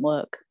I didn't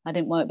work. I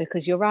didn't work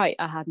because you're right.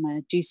 I had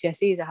my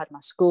GCSEs, I had my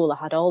school, I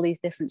had all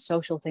these different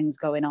social things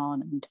going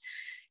on, and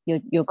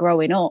you're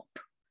growing up.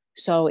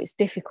 So it's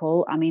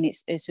difficult. I mean,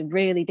 it's a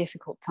really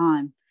difficult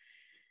time.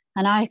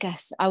 And I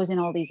guess I was in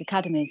all these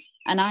academies,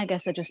 and I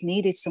guess I just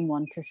needed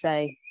someone to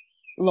say,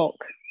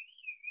 look,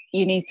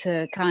 you need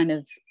to kind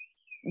of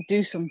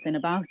do something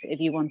about it if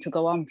you want to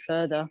go on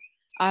further.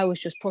 I was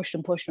just pushed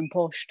and pushed and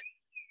pushed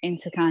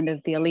into kind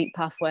of the elite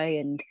pathway,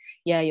 and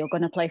yeah, you're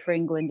going to play for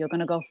England, you're going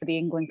to go for the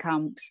England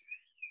camps.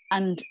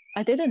 And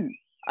I didn't.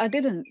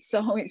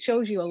 So it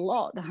shows you a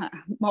lot that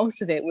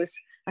most of it was,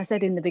 I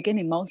said in the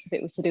beginning, most of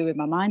it was to do with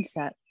my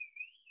mindset.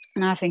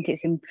 And I think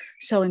it's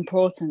so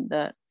important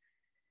that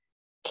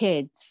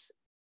kids,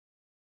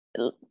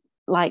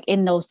 like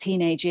in those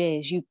teenage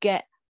years, you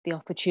get the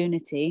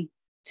opportunity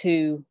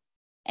to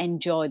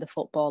enjoy the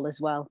football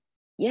as well.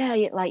 Yeah,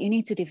 like you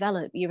need to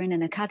develop. You're in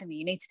an academy,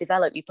 you need to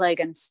develop. You play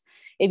against,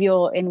 if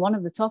you're in one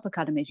of the top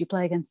academies, you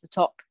play against the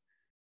top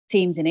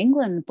teams in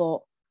England, but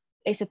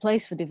it's a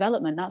place for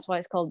development. That's why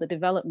it's called the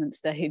development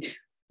stage,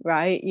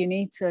 right? You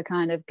need to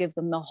kind of give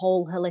them the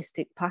whole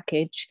holistic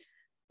package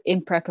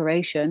in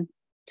preparation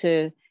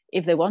to,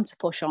 if they want to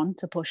push on,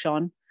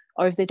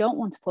 or if they don't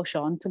want to push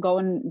on, to go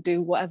and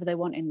do whatever they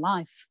want in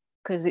life,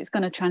 because it's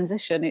going to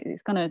transition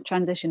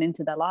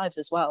into their lives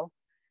as well,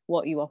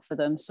 what you offer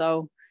them.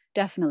 So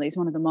definitely it's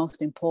one of the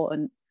most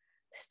important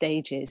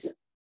stages.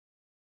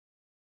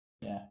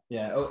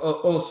 Yeah.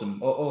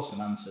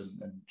 Awesome answer.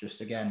 And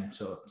just again,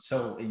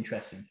 so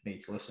interesting to me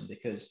to listen,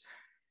 because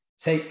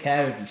take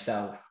care of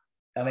yourself.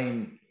 I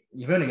mean,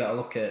 you've only got to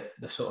look at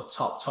the sort of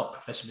top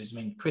professionals.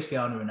 I mean,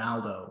 Cristiano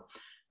Ronaldo,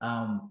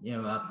 I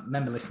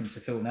remember listening to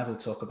Phil Neville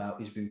talk about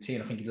his routine.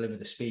 I think he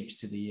delivered a speech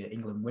to the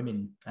England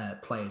women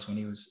players when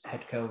he was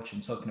head coach,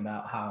 and talking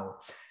about how,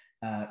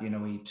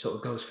 he sort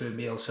of goes through a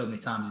meal so many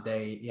times a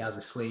day. He has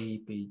a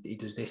sleep. He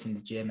does this in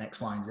the gym, X,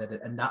 Y, and Z.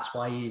 And that's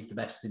why he is the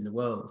best in the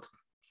world.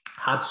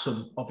 Had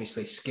some,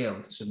 obviously, skill,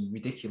 some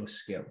ridiculous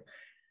skill.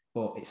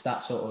 But it's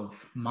that sort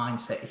of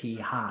mindset he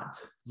had,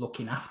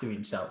 looking after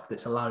himself,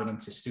 that's allowing him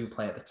to still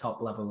play at the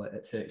top level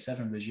at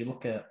 37. Whereas you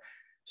look at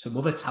some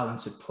other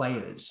talented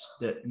players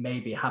that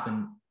maybe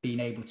haven't been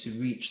able to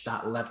reach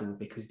that level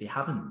because they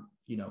haven't,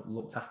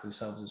 looked after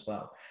themselves as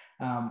well.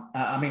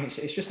 I mean,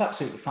 it's just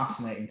absolutely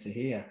fascinating to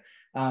hear.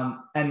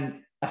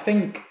 And I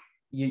think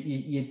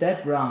you're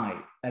dead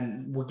right.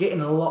 And we're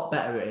getting a lot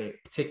better at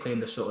it, particularly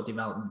in the sort of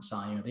development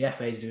side. The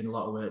FA is doing a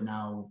lot of work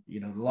now.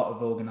 A lot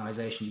of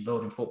organisations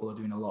involved in football are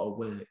doing a lot of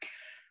work.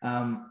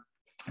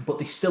 But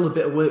there's still a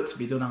bit of work to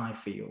be done, I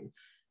feel,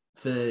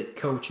 for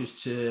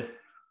coaches to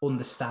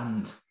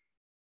understand,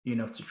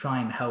 to try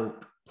and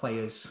help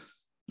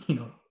players,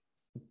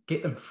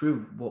 get them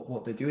through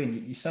what they're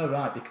doing. You're so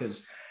right,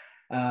 because,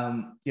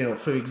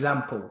 for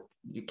example,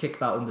 you kick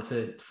about under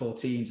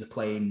 14s are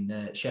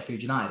playing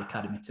Sheffield United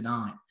Academy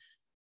tonight.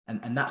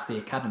 And that's the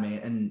academy.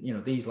 And,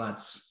 these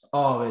lads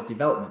are a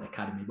development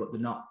academy, but they're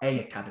not a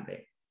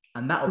academy.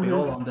 And that will be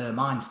all on their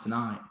minds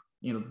tonight.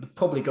 They'll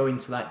probably go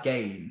into that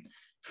game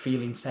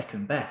feeling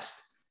second best.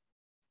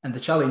 And the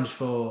challenge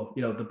for,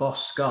 the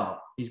boss,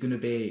 Scott, is going to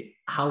be,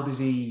 how does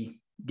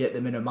he get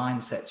them in a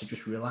mindset to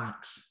just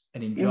relax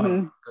and enjoy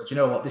it? Because you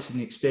know what, this is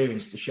an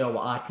experience to show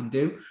what I can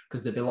do,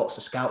 because there'll be lots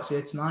of scouts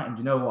here tonight. And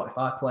you know what, if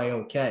I play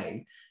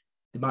okay,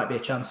 there might be a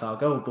chance I'll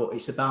go. But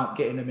it's about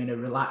getting them in a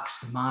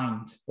relaxed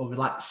mind or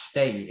relaxed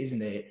state,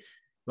 isn't it?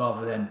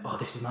 Rather than,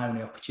 this is my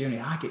only opportunity.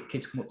 I get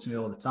kids come up to me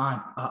all the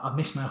time. I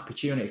missed my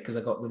opportunity because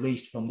I got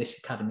released from this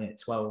academy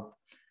at 12.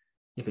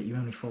 Yeah, but you're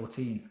only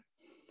 14.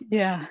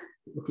 Yeah.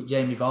 Look at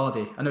Jamie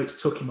Vardy. I know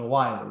it's took him a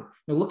while.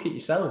 Look at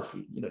yourself.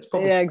 It's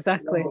probably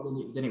exactly more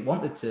than you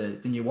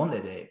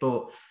wanted it,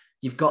 but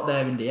you've got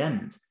there in the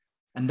end.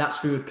 And that's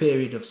through a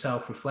period of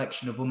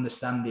self-reflection, of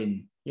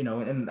understanding,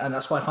 and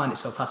that's why I find it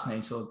so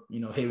fascinating. So,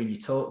 hearing you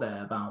talk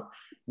there about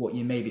what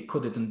you maybe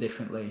could have done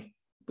differently,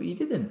 but you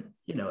didn't,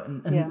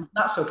 and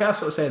that's okay. I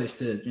sort of say this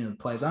to,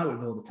 players I work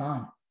with all the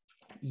time.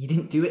 You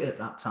didn't do it at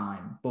that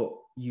time, but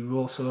you were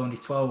also only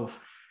 12.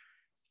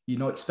 You're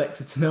not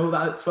expected to know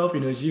that at 12,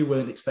 as you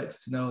weren't expected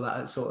to know that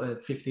at sort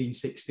of 15,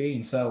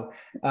 16. So,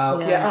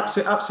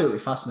 absolutely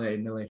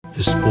fascinating, Millie.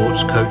 The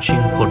Sports Coaching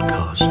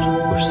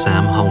Podcast with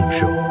Sam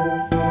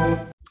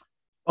Holmshaw.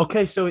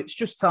 Okay, so it's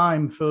just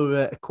time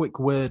for a quick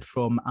word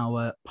from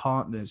our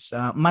partners.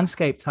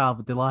 Manscaped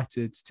are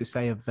delighted to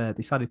say have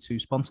decided to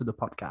sponsor the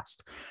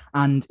podcast.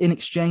 And in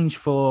exchange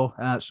for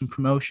some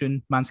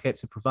promotion, Manscaped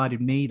have provided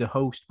me, the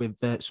host, with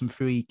some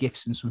free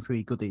gifts and some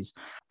free goodies.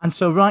 And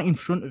so right in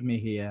front of me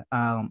here,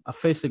 I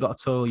firstly got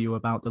to tell you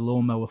about the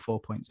Lawnmower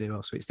 4.0.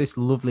 So it's this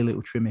lovely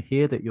little trimmer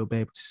here that you'll be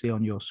able to see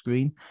on your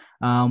screen.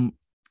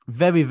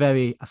 Very,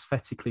 very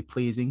aesthetically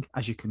pleasing,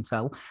 as you can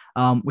tell.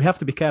 We have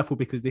to be careful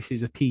because this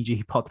is a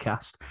PG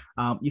podcast.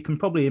 You can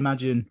probably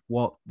imagine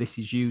what this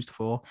is used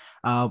for.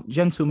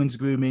 Gentlemen's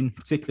grooming,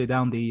 particularly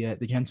down the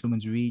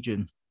gentlemen's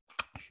region,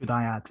 should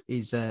I add,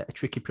 is a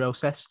tricky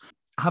process.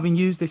 Having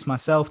used this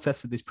myself,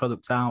 tested this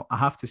product out, I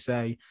have to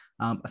say,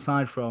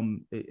 aside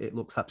from it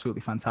looks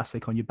absolutely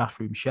fantastic on your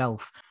bathroom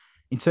shelf,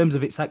 in terms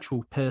of its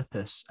actual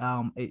purpose,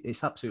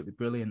 it's absolutely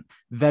brilliant.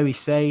 Very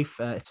safe.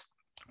 It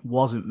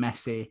wasn't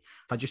messy.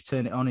 If I just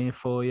turn it on here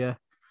for you,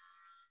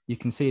 you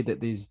can see that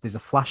there's a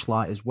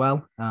flashlight as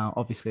well.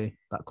 Obviously,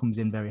 that comes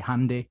in very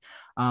handy.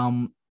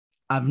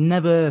 I've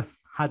never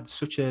had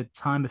such a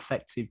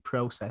time-effective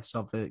process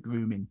of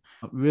grooming.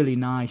 Really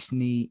nice,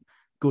 neat,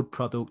 good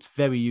product,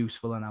 very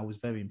useful, and I was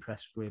very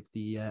impressed with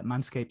the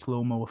Manscaped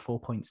Lawnmower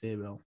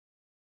 4.0.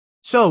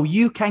 So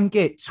you can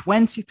get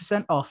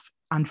 20% off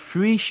and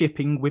free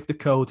shipping with the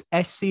code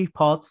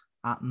SCPOD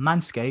at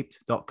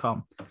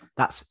manscaped.com.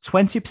 That's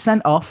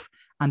 20% off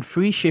and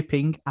free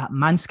shipping at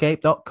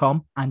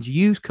manscaped.com and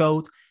use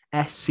code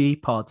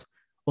SCPOD.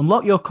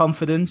 Unlock your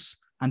confidence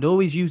and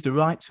always use the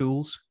right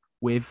tools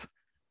with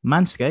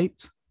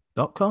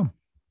manscaped.com.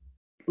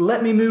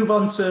 Let me move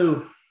on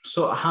to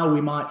sort of how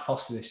we might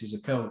foster this as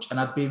a coach. And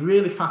I'd be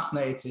really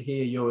fascinated to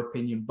hear your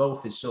opinion,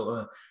 both as sort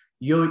of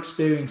your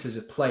experience as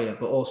a player,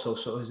 but also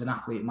sort of as an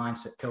athlete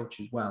mindset coach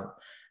as well.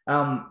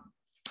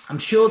 I'm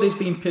sure there's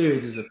been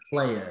periods as a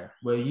player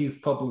where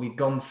you've probably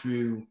gone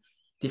through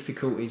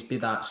difficulties, be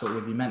that sort of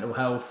with your mental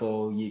health,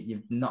 or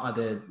you've not had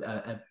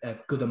a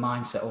gooder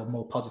mindset or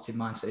more positive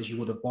mindset as you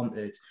would have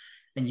wanted.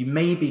 And you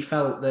maybe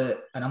felt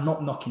that, and I'm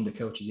not knocking the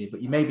coaches here,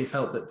 but you maybe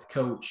felt that the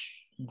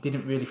coach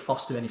didn't really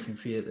foster anything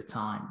for you at the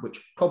time,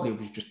 which probably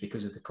was just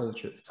because of the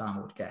culture at the time,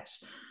 I would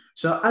guess.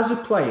 So as a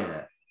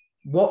player,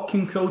 what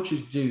can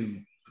coaches do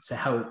to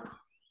help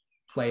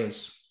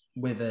players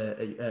with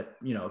a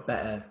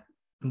better,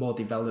 more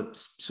developed,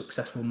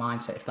 successful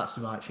mindset, if that's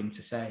the right thing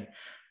to say?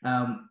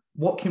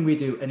 What can we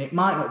do? And it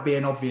might not be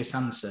an obvious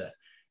answer,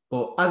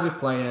 but as a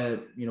player,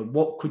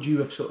 what could you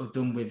have sort of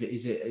done with it?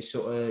 Is it a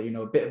sort of,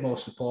 a bit more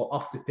support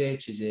off the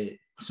pitch? Is it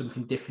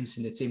something different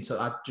in the team? So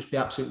I'd just be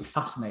absolutely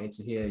fascinated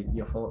to hear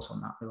your thoughts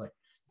on that, really.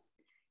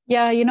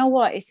 Yeah, you know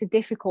what? It's a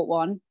difficult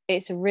one.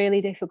 It's a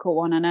really difficult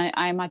one. And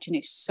I imagine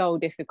it's so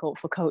difficult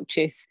for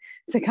coaches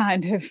to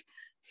kind of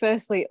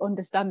firstly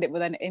understand it, but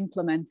then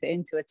implement it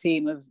into a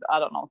team of,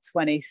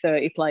 20,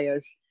 30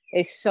 players.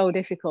 It's so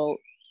difficult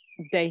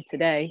day to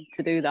day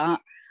to do that.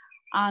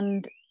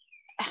 And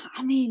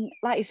I mean,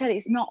 like you said,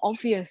 it's not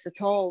obvious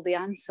at all, the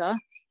answer.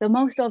 The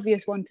most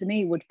obvious one to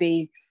me would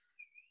be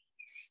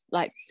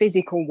like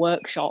physical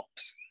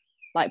workshops,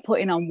 like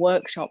putting on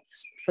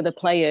workshops for the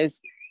players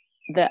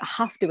that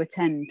have to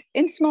attend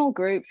in small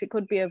groups. It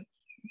could be a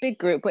big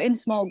group, but in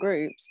small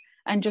groups,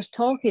 and just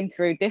talking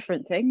through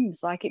different things.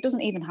 Like, it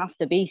doesn't even have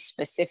to be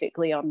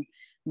specifically on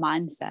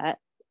mindset,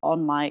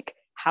 on like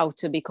how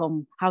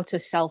to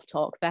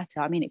self-talk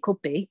better. I mean, it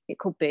could be,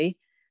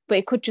 but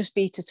it could just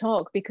be to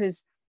talk,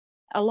 because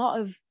a lot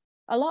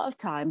of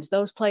times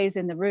those players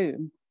in the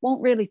room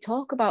won't really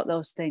talk about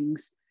those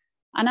things.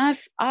 And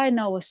I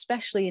know,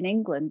 especially in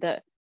England,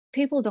 that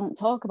people don't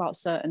talk about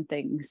certain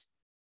things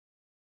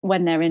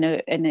when they're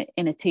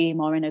in a team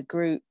or in a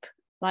group.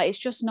 Like, it's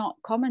just not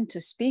common to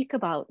speak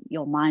about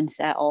your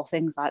mindset or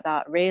things like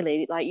that,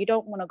 really. Like, you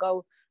don't want to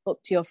go up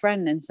to your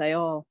friend and say,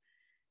 oh,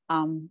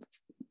 I'm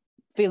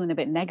feeling a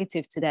bit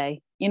negative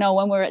today.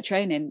 When we're at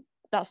training,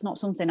 that's not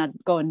something I'd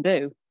go and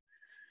do.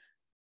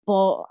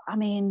 But I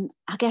mean,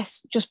 I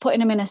guess just putting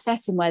them in a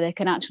setting where they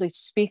can actually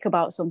speak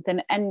about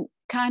something, and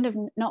kind of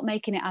not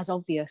making it as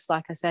obvious,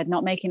 like I said,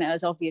 not making it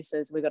as obvious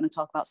as we're going to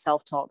talk about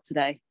self-talk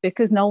today,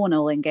 because no one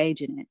will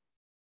engage in it.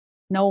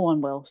 No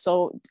one will.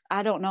 So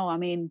I don't know. I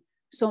mean,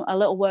 a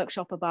little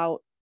workshop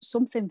about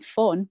something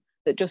fun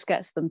that just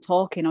gets them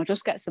talking, or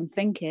just gets them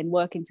thinking,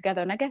 working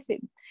together. And I guess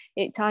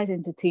it ties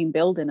into team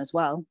building as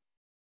well.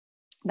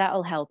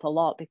 That'll help a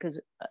lot, because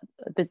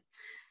the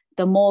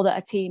more that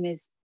a team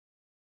is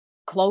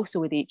closer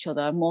with each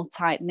other, more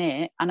tight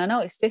knit, and I know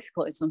it's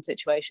difficult in some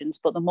situations,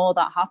 but the more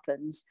that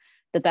happens,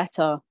 the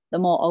better, the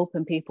more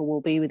open people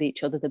will be with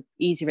each other, the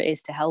easier it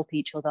is to help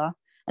each other,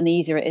 and the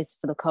easier it is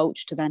for the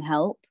coach to then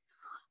help,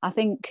 I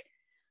think.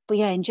 But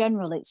yeah, in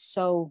general, it's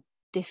so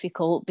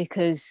difficult,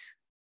 because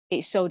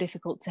it's so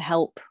difficult to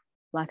help,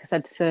 like I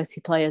said,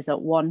 30 players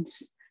at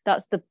once.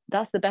 That's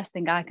the best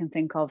thing I can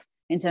think of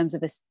in terms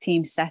of a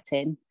team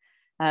setting.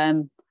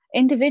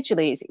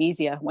 Individually, it's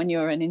easier when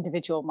you're an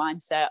individual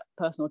mindset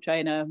personal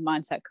trainer,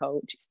 mindset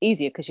coach. It's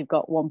easier because you've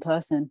got one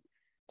person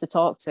to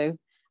talk to.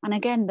 And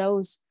again,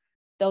 those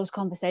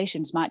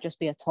conversations might just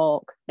be a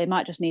talk. They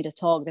might just need a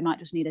talk. They might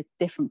just need a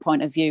different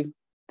point of view.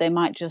 They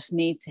might just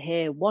need to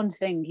hear one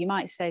thing. You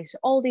might say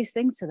all these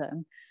things to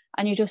them,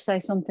 and you just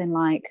say something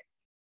like,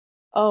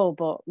 oh,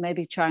 but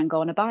maybe try and go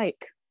on a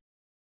bike.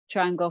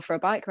 Try and go for a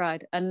bike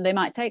ride. And they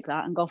might take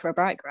that and go for a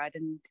bike ride.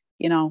 And,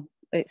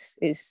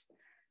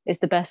 it's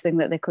the best thing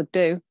that they could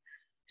do.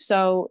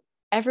 So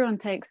everyone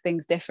takes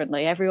things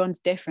differently. Everyone's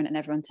different, and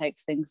everyone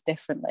takes things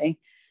differently.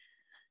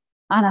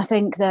 And I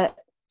think that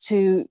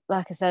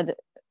like I said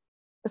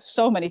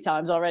so many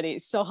times already,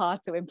 it's so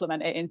hard to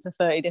implement it into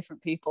 30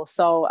 different people.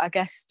 So I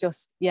guess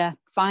just,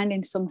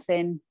 finding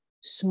something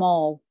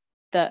small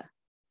that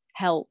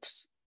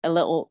helps a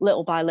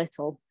little by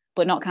little,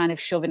 but not kind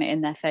of shoving it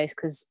in their face,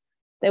 because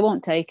they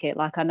won't take it.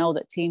 Like, I know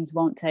that teams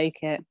won't take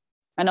it.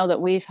 I know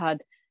that we've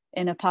had,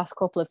 in a past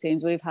couple of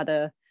teams, we've had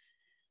a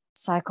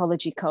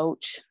psychology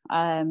coach,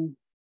 and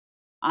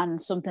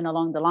something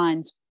along the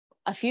lines.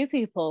 A few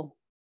people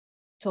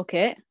took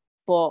it,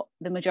 but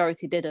the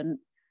majority didn't.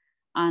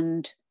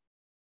 And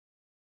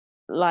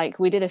like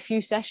we did a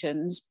few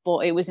sessions, but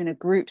it was in a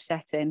group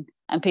setting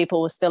and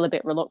people were still a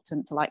bit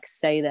reluctant to like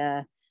say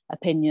their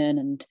opinion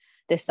and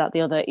this, that,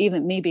 the other.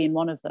 Even me being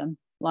one of them,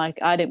 like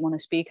I didn't want to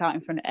speak out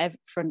in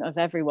front of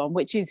everyone,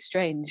 which is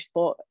strange,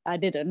 but I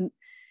didn't.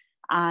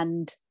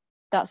 And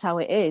that's how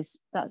it is.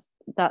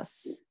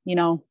 That's you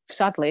know,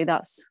 sadly,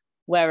 that's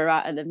where we're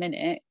at the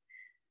minute.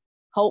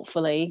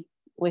 Hopefully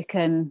we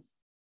can,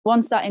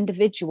 once that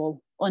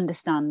individual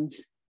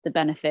understands the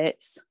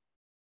benefits,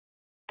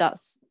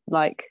 that's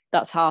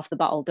half the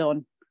battle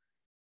done.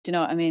 Do you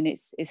know what I mean?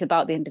 It's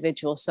about the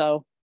individual.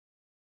 So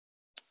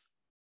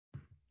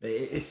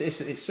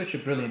it's such a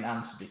brilliant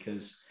answer,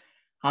 because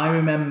I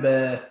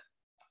remember,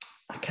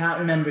 I can't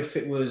remember if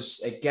it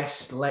was a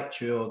guest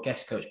lecturer or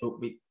guest coach, but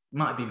it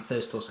might have been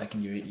first or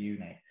second year at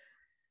uni.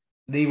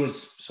 And he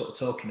was sort of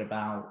talking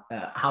about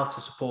how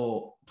to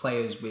support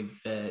players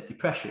with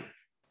depression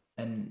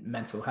and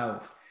mental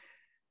health.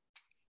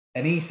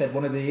 And he said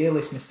one of the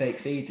earliest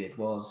mistakes he did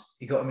was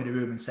he got him in a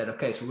room and said,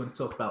 okay, so we're going to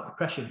talk about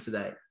depression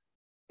today.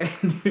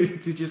 And he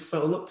just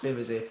sort of looked at him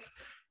as if,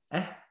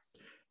 eh?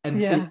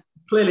 And they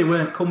clearly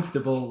weren't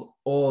comfortable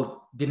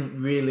or didn't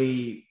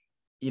really,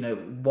 you know,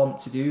 want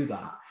to do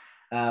that.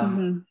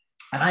 And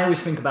I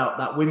always think about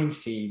that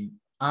women's team.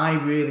 I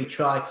really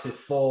try to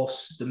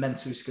force the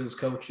mental skills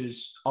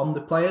coaches on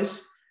the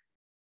players,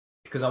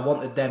 because I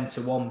wanted them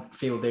to, one,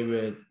 feel they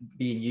were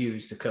being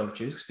used, the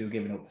coaches, because they were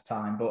giving up the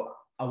time, but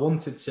I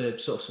wanted to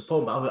sort of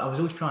support them, but I was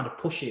always trying to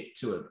push it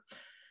to them.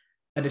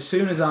 And as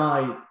soon as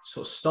I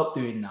sort of stopped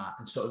doing that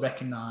and sort of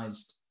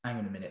recognised, hang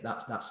on a minute,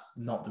 that's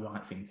not the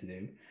right thing to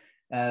do,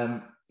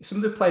 some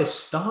of the players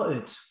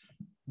started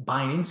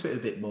buying into it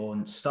a bit more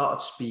and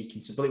started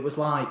speaking to, but it was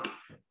like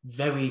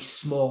very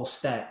small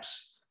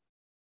steps.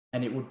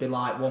 And it would be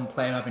like one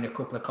player having a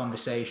couple of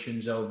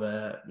conversations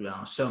over, you know,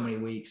 so many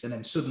weeks, and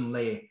then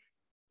suddenly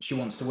she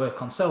wants to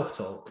work on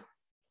self-talk,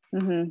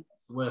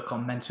 work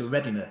on mental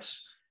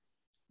readiness.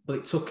 But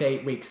it took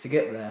 8 weeks to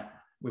get there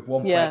with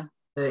one player,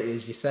 30,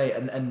 as you say.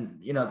 And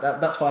you know,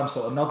 that's why I'm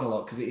sort of nodding a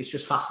lot, because it's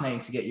just fascinating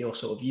to get your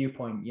sort of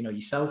viewpoint, you know,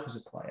 yourself as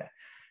a player.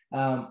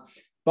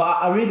 But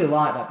I really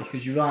like that,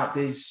 because you're right,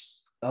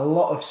 there's a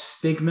lot of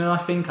stigma, I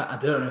think. I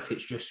don't know if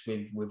it's just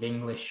with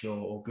English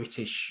or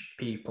British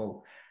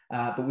people,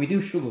 but we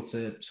do struggle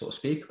to sort of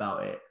speak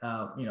about it.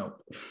 You know,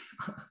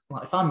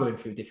 like if I'm going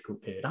through a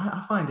difficult period, I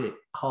find it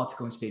hard to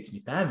go and speak to my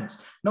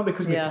parents. Not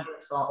because my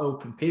parents are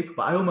open people,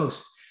 but I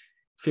almost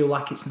feel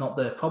like it's not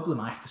their problem.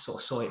 I have to sort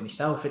of sort it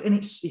myself, and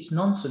it's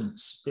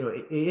nonsense. You know,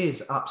 it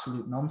is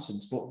absolute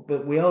nonsense.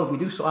 But we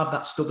do sort of have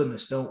that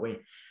stubbornness, don't we?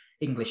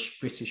 English,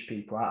 British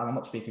people. I'm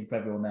not speaking for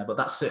everyone there, but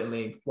that's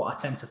certainly what I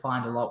tend to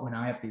find a lot when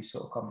I have these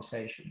sort of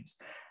conversations.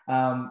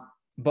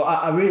 But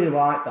I really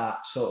like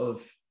that sort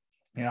of,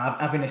 you know,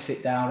 having a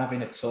sit down,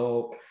 having a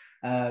talk.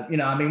 You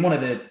know, I mean, one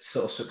of the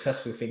sort of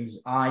successful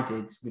things I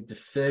did with the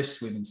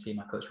first women's team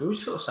I coached, we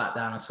just sort of sat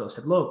down and sort of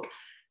said, look,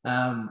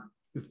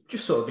 we've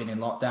just sort of been in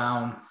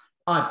lockdown.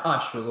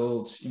 I've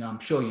struggled. You know, I'm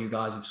sure you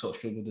guys have sort of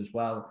struggled as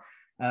well.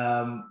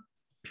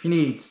 If you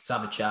need to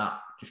have a chat,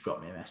 just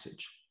drop me a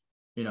message.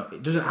 You know,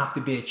 it doesn't have to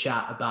be a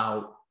chat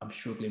about I'm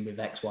struggling with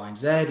X, Y, and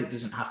Z. It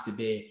doesn't have to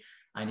be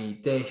I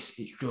need this.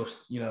 It's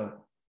just, you know,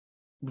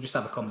 we'll just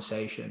have a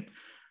conversation.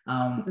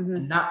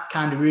 And that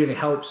kind of really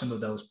helped some of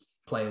those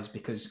players,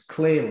 because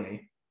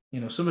clearly,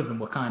 you know, some of them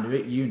were kind of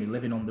at uni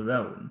living on their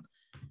own.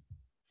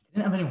 They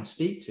didn't have anyone to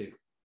speak to.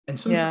 And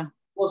sometimes it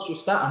was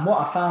just that. And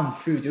what I found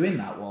through doing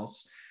that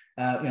was,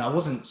 you know, I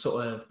wasn't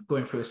sort of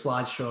going through a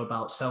slideshow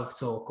about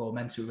self-talk or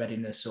mental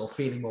readiness or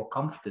feeling more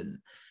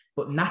confident,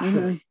 but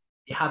naturally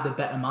you had the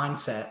better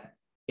mindset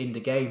in the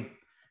game,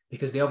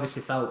 because they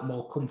obviously felt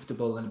more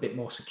comfortable and a bit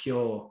more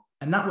secure.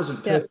 And that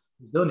wasn't purposely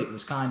done. It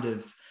was kind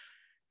of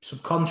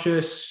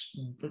subconscious,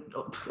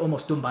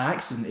 almost done by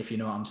accident, if you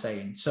know what I'm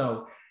saying.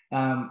 So,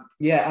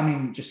 yeah, I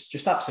mean,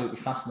 just absolutely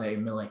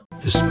fascinating, Millie.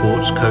 The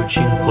Sports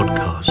Coaching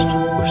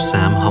Podcast with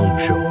Sam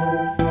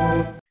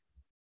Holmshaw.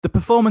 The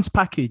Performance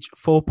Package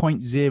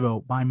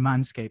 4.0 by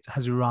Manscaped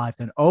has arrived,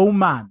 and oh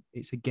man,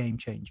 it's a game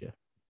changer.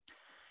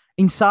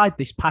 Inside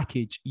this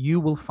package, you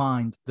will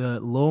find the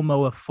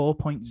Lawnmower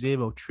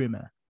 4.0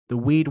 trimmer, the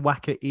Weed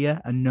Whacker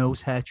ear and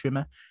nose hair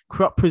trimmer,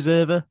 Crop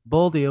Preserver,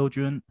 ball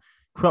deodorant,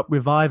 Crop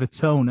Reviver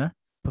toner,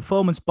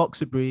 performance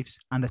boxer briefs,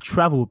 and a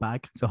travel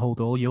bag to hold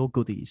all your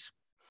goodies.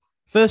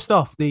 First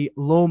off, the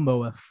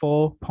Lawnmower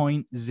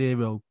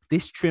 4.0.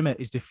 This trimmer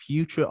is the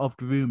future of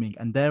grooming,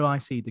 and dare I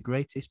say, the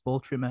greatest ball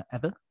trimmer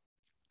ever.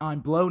 I'm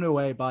blown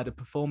away by the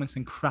performance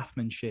and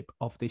craftsmanship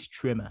of this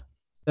trimmer.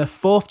 The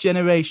 4th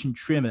generation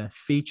trimmer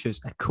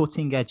features a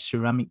cutting-edge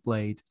ceramic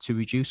blade to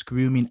reduce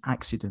grooming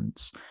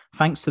accidents,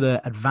 thanks to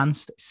the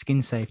advanced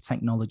skin-safe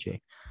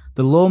technology.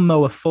 The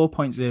Lawnmower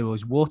 4.0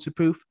 is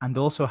waterproof and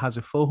also has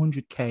a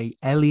 400K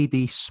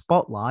LED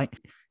spotlight.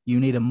 You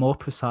need a more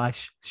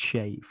precise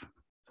shave.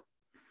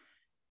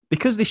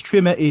 Because this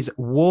trimmer is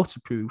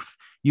waterproof,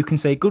 you can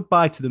say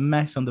goodbye to the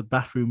mess on the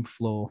bathroom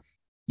floor.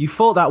 You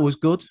thought that was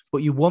good, but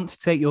you want to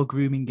take your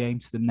grooming game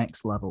to the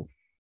next level.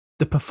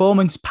 The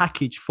Performance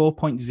Package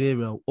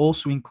 4.0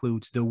 also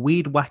includes the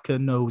Weed Whacker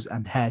nose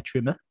and hair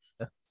trimmer.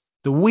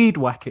 The Weed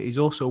Whacker is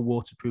also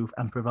waterproof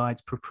and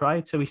provides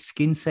proprietary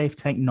skin-safe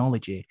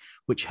technology,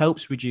 which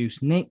helps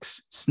reduce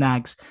nicks,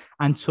 snags,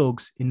 and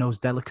tugs in those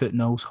delicate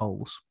nose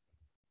holes.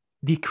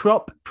 The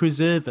Crop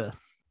Preserver,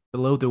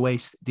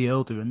 below-the-waist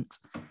deodorant,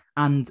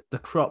 and the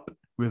Crop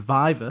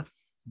Reviver,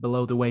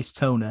 below-the-waist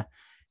toner,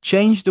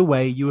 change the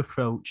way you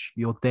approach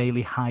your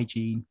daily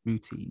hygiene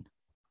routine.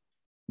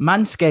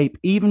 Manscaped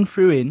even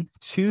threw in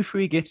 2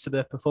 free gifts to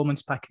their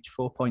Performance Package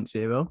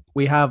 4.0.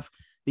 We have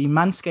the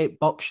Manscaped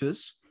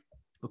Boxers.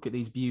 Look at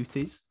these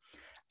beauties.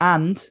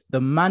 And the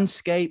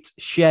Manscaped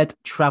Shed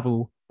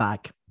Travel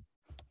Bag.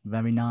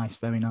 Very nice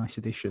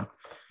addition.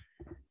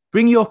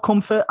 Bring your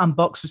comfort and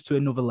boxers to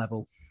another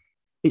level.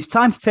 It's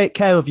time to take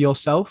care of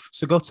yourself.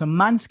 So go to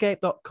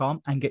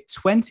manscaped.com and get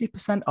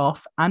 20%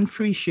 off and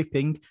free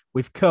shipping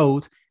with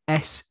code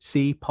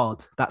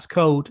SCPOD. That's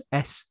code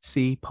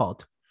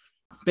SCPOD.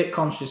 Bit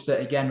conscious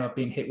that, again, I've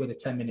been hit with a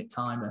 10-minute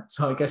timer.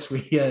 So I guess we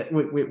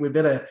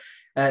better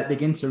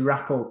begin to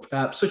wrap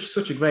up.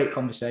 Such a great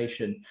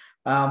conversation.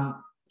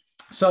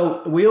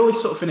 So we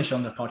always sort of finish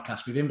on the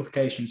podcast with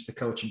implications for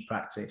coaching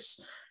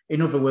practice.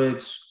 In other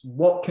words,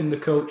 what can the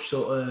coach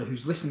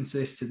who's listening to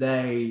this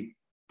today,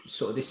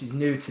 this is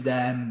new to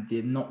them,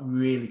 they're not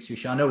really too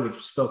sure. I know we've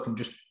spoken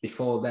just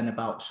before then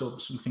about some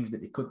things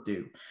that they could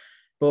do,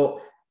 but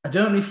I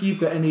don't know if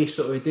you've got any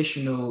sort of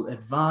additional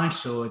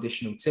advice or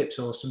additional tips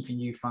or something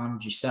you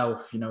found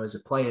yourself, as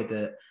a player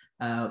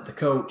that the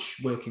coach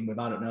working with,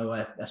 I don't know,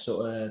 a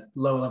sort of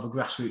low-level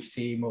grassroots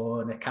team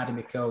or an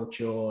academy coach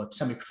or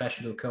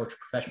semi-professional coach,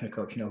 professional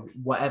coach,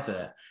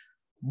 whatever.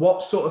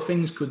 What sort of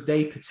things could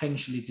they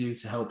potentially do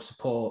to help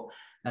support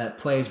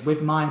players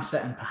with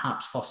mindset and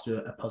perhaps foster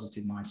a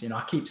positive mindset?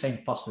 I keep saying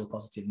foster a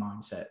positive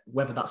mindset.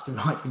 Whether that's the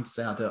right thing to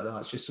say, I don't know.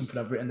 It's just something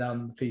I've written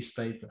down on a piece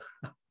of paper.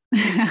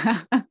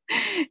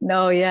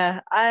 No,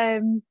 yeah.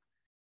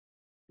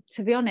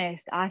 To be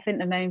honest, I think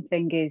the main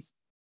thing is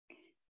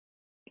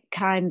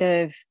kind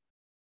of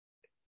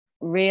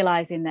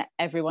realizing that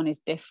everyone is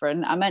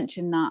different. I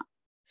mentioned that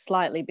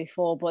slightly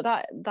before, but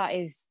that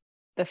is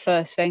the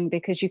first thing,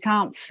 because you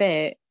can't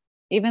fit,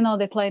 even though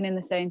they're playing in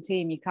the same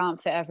team, you can't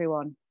fit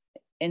everyone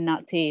in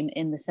that team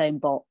in the same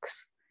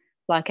box.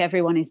 Like,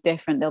 everyone is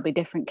different. There'll be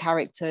different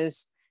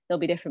characters. There'll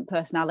be different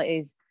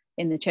personalities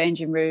in the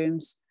changing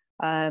rooms.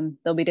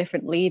 There'll be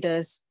different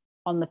leaders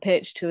on the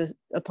pitch to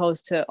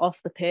opposed to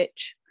off the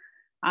pitch.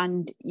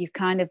 And you've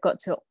kind of got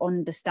to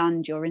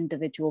understand your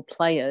individual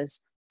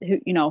players, who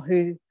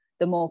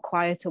the more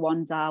quieter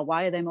ones are.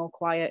 Why are they more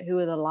quiet? Who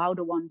are the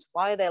louder ones?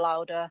 Why are they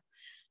louder?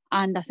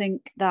 And I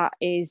think that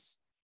is,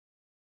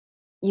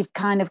 you've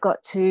kind of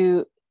got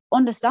to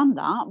understand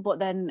that, but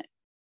then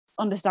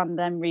understand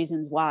them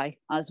reasons why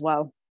as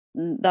well.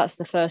 And that's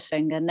the first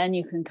thing. And then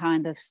you can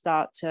kind of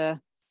start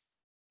to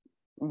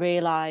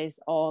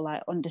realize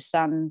or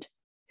understand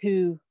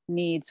who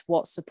needs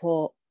what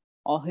support,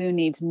 or who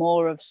needs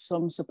more of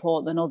some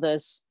support than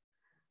others.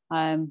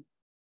 And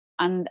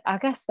I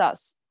guess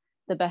that's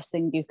the best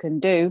thing you can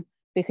do,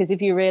 because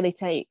if you really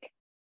take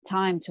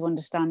time to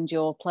understand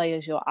your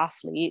players, your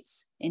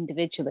athletes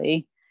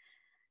individually,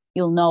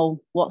 you'll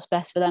know what's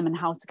best for them and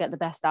how to get the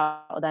best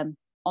out of them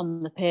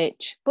on the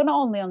pitch, but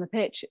not only on the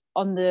pitch,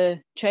 on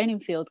the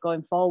training field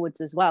going forwards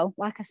as well.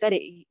 Like I said,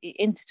 it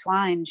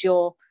intertwines.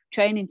 Your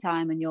training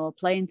time and your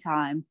playing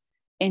time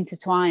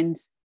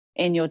intertwines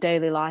in your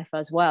daily life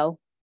as well.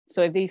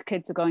 So if these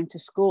kids are going to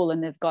school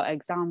and they've got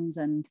exams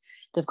and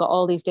they've got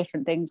all these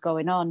different things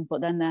going on,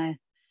 but then they're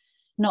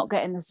not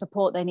getting the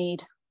support they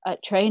need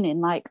at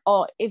training,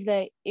 or if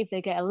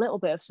they get a little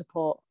bit of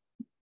support,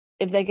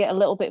 if they get a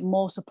little bit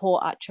more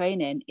support at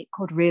training, it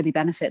could really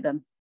benefit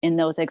them in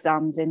those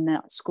exams, in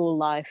that school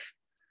life.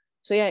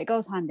 So yeah, it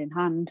goes hand in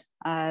hand.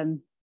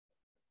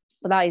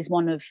 But that is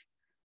one of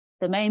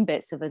the main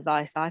bits of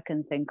advice I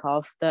can think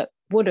of that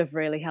would have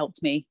really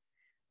helped me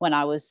when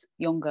I was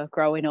younger,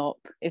 growing up.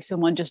 If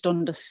someone just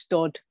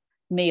understood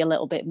me a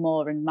little bit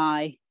more and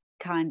my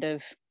kind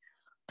of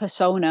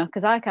persona,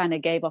 because I kind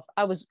of gave off,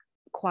 I was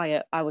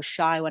quiet, I was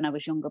shy when I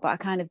was younger, but I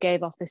kind of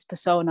gave off this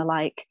persona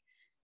like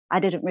I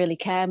didn't really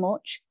care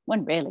much,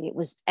 when really it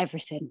was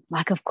everything.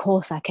 Of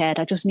course I cared.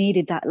 I just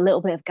needed that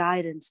little bit of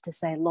guidance to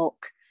say,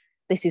 look,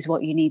 this is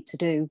what you need to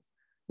do.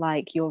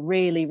 You're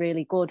really,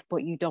 really good,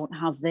 but you don't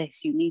have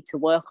this. You need to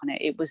work on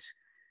it. It was,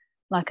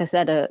 like I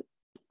said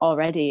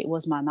already, it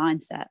was my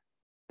mindset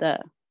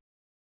that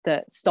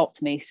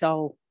stopped me.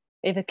 So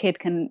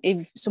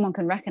if someone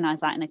can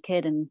recognize that in a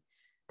kid and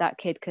that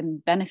kid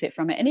can benefit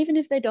from it, and even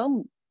if they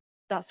don't,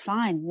 that's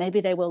fine. Maybe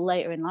they will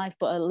later in life,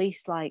 but at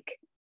least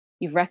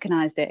you've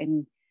recognized it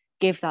and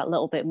give that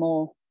little bit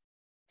more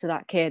to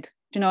that kid.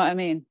 Do you know what I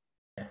mean?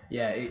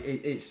 Yeah,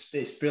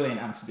 it's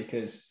brilliant answer,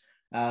 because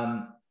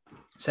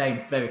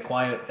same, very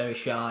quiet, very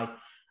shy,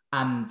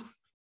 and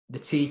the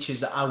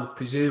teachers, I would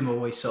presume,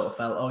 always sort of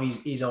felt, oh,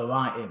 he's all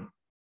right, him.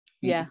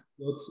 Yeah.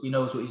 He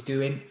knows what he's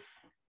doing.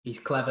 He's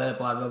clever,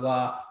 blah, blah,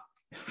 blah.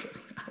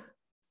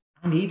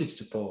 I needed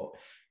support.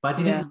 but I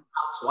didn't know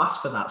how to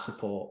ask for that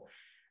support.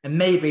 And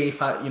maybe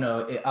if I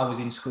was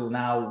in school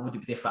now, would it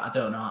be different? I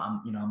don't know.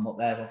 I'm not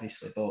there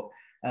obviously, but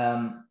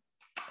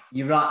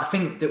you're right. I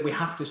think that we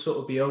have to sort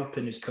of be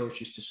open as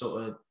coaches to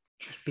sort of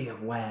just be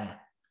aware.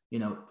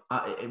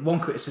 One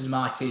criticism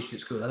I teach at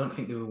school, I don't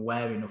think they were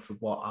aware enough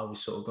of what I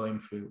was sort of going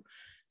through,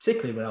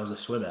 particularly when I was a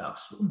swimmer. I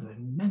was under an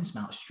immense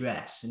amount of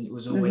stress, and it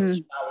was always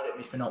shouted at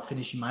me for not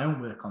finishing my own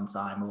work on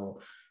time or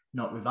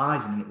not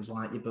revising. And it was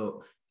like, but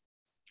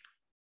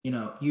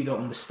you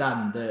don't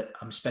understand that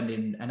I'm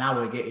spending an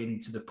hour getting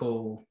to the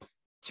pool,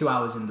 2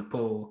 hours in the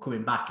pool,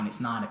 coming back, and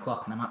it's 9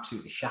 o'clock, and I'm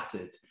absolutely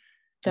shattered.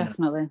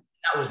 Definitely.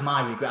 That was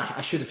my regret.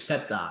 I should have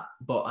said that,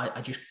 but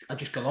I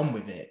just got on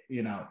with it.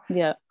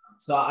 Yeah.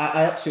 So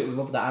I absolutely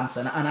love that answer.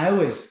 And I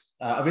always,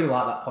 I really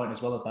like that point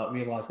as well about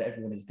realize that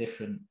everyone is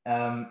different.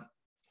 I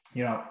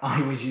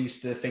always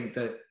used to think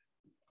that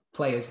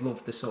players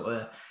love the sort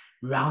of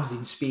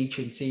rousing speech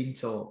and team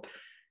talk.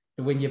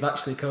 And when you've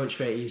actually coached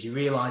for 8 years, you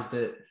realize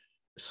that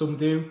some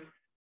do,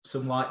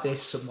 some like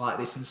this,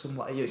 and some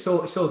like you. It's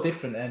all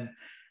different. And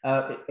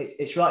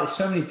it's right. There's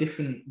so many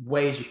different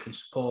ways you can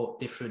support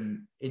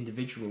different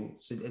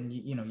individuals. And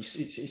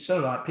it's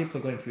so right. People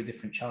are going through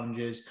different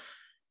challenges,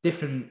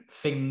 different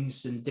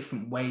things, and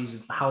different ways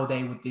of how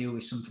they would deal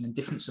with something, and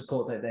different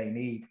support that they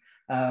need.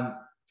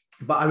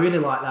 But I really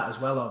like that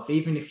as well, of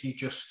even if you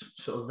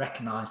just sort of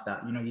recognize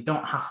that, you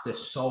don't have to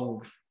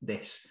solve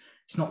this.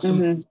 It's not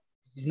something,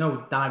 there's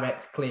no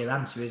direct, clear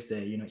answer, is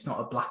there? It's not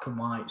a black and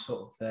white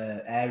sort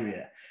of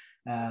area,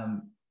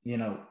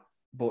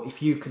 but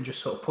if you can just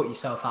sort of put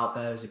yourself out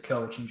there as a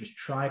coach and just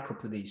try a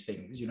couple of these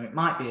things, it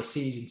might be a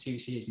season, 2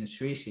 seasons,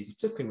 3 seasons,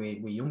 particularly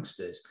with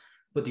youngsters,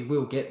 but they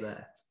will get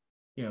there.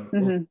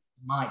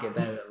 Might get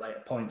there at a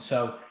later point.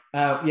 So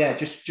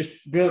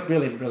just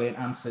brilliant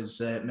answers,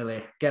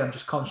 Millie. Again, I'm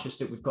just conscious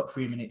that we've got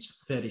 3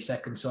 minutes 30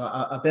 seconds, so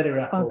I better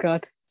wrap up.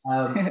 God.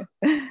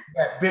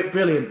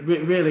 Brilliant,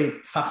 really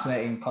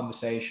fascinating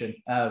conversation.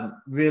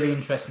 Really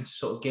interesting to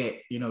sort of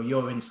get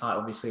your insight,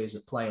 obviously, as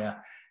a player,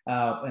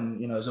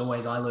 and as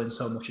always, I learn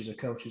so much as a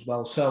coach as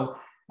well. So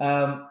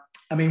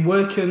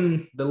where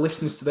can the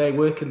listeners today,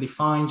 where can they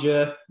find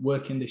you? Where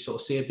can they sort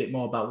of see a bit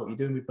more about what you're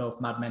doing with both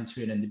Mad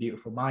Mentoring and the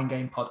Beautiful Mind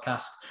Game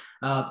podcast?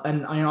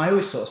 And I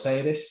always sort of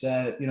say this,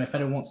 if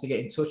anyone wants to get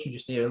in touch and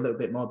just hear a little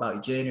bit more about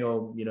your journey,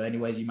 or, any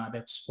ways you might be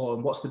able to support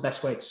them, what's the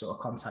best way to sort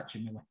of contact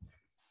you, Millie?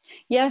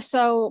 Yeah,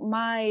 so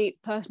my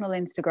personal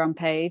Instagram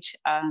page,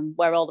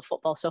 where all the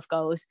football stuff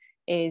goes,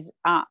 is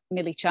at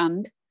Millie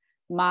Chand.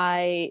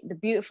 The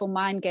Beautiful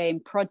Mind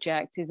Game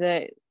project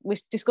we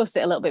discussed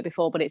it a little bit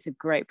before, but it's a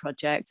great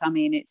project.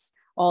 It's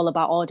all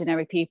about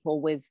ordinary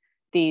people with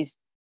these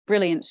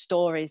brilliant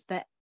stories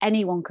that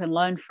anyone can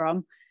learn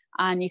from.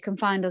 And you can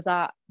find us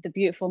at The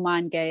Beautiful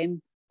Mind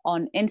Game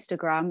on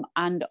Instagram,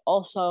 and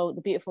also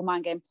the Beautiful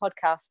Mind Game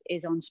podcast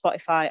is on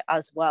Spotify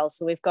as well.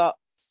 So we've got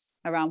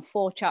around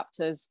 4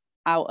 chapters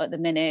out at the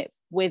minute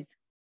with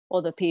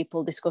other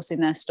people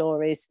discussing their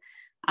stories.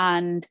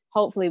 And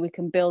hopefully we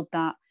can build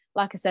that.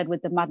 Like I said,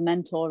 with the Mad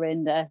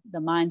Mentoring, the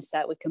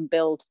mindset, we can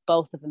build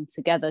both of them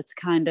together to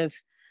kind of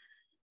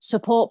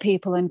support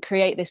people and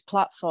create this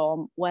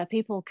platform where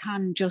people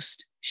can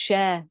just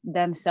share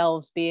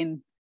themselves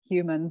being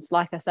humans.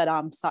 Like I said,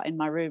 I'm sat in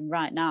my room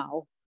right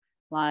now,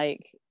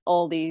 like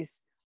all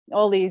these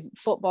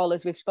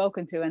footballers we've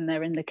spoken to, and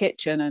they're in the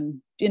kitchen,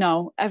 and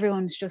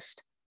everyone's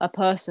just a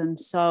person.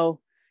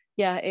 So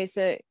yeah, it's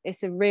a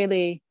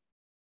really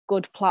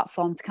good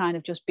platform to kind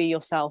of just be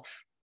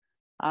yourself.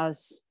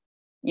 As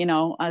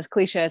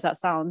cliche as that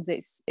sounds,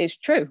 it's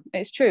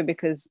true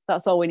because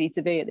that's all we need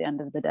to be at the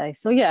end of the day.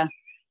 So yeah,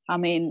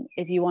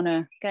 if you want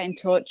to get in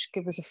touch,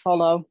 give us a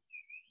follow,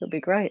 it'll be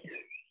great.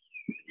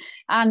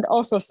 And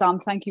also, Sam,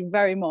 thank you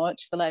very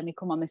much for letting me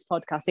come on this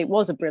podcast. It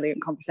was a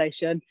brilliant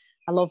conversation.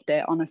 I loved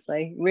it,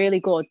 honestly. Really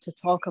good to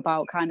talk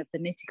about kind of the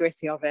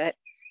nitty-gritty of it.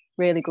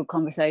 Really good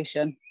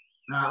conversation.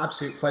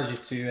 Absolute pleasure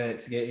to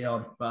get you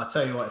on. But I'll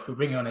tell you what, if we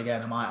bring you on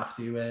again, I might have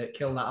to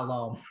kill that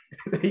alarm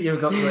that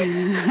you've got.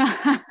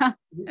 Is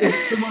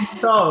it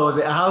someone's door, or is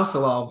it a house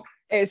alarm?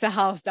 It's a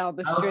house down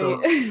the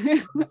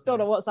street. Don't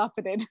know what's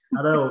happening.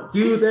 I know.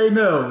 Do they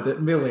know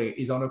that Millie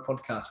is on a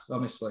podcast?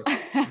 Honestly.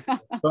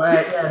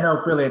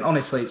 But brilliant.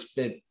 Honestly, it's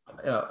been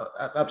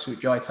absolute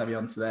joy to have you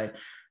on today.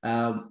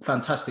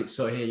 Fantastic to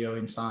sort of hear your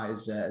insight,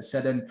 as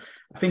said, and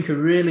I think a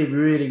really,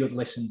 really good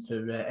listen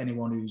for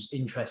anyone who's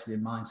interested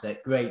in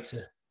mindset. Great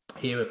to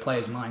hear a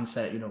player's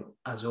mindset,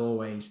 as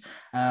always.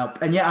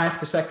 And yeah, I have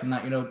to second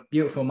that,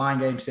 Beautiful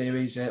Mind Game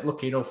series.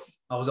 Lucky enough,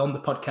 I was on the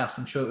podcast.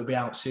 I'm sure it'll be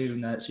out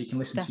soon, so you can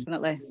listen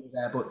definitely. to it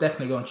there. But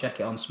definitely go and check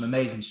it on. Some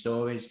amazing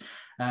stories.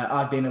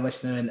 I've been a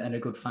listener and a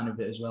good fan of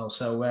it as well.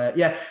 So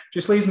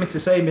just leaves me to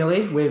say,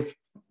 Millie, with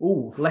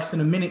less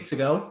than a minute to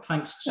go.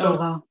 Thanks so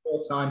much for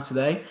your time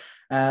today.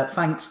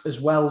 Thanks as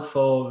well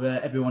for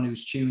everyone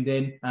who's tuned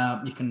in.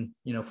 You can,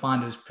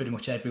 find us pretty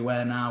much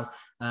everywhere now.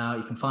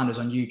 You can find us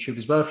on YouTube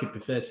as well if you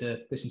prefer to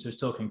listen to us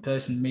talking in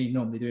person. Me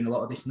normally doing a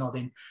lot of this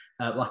nodding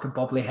like a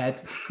bobbly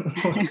head.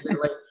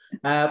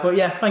 But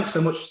yeah, thanks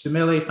so much to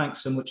Millie.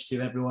 Thanks so much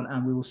to everyone.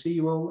 And we will see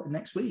you all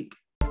next week.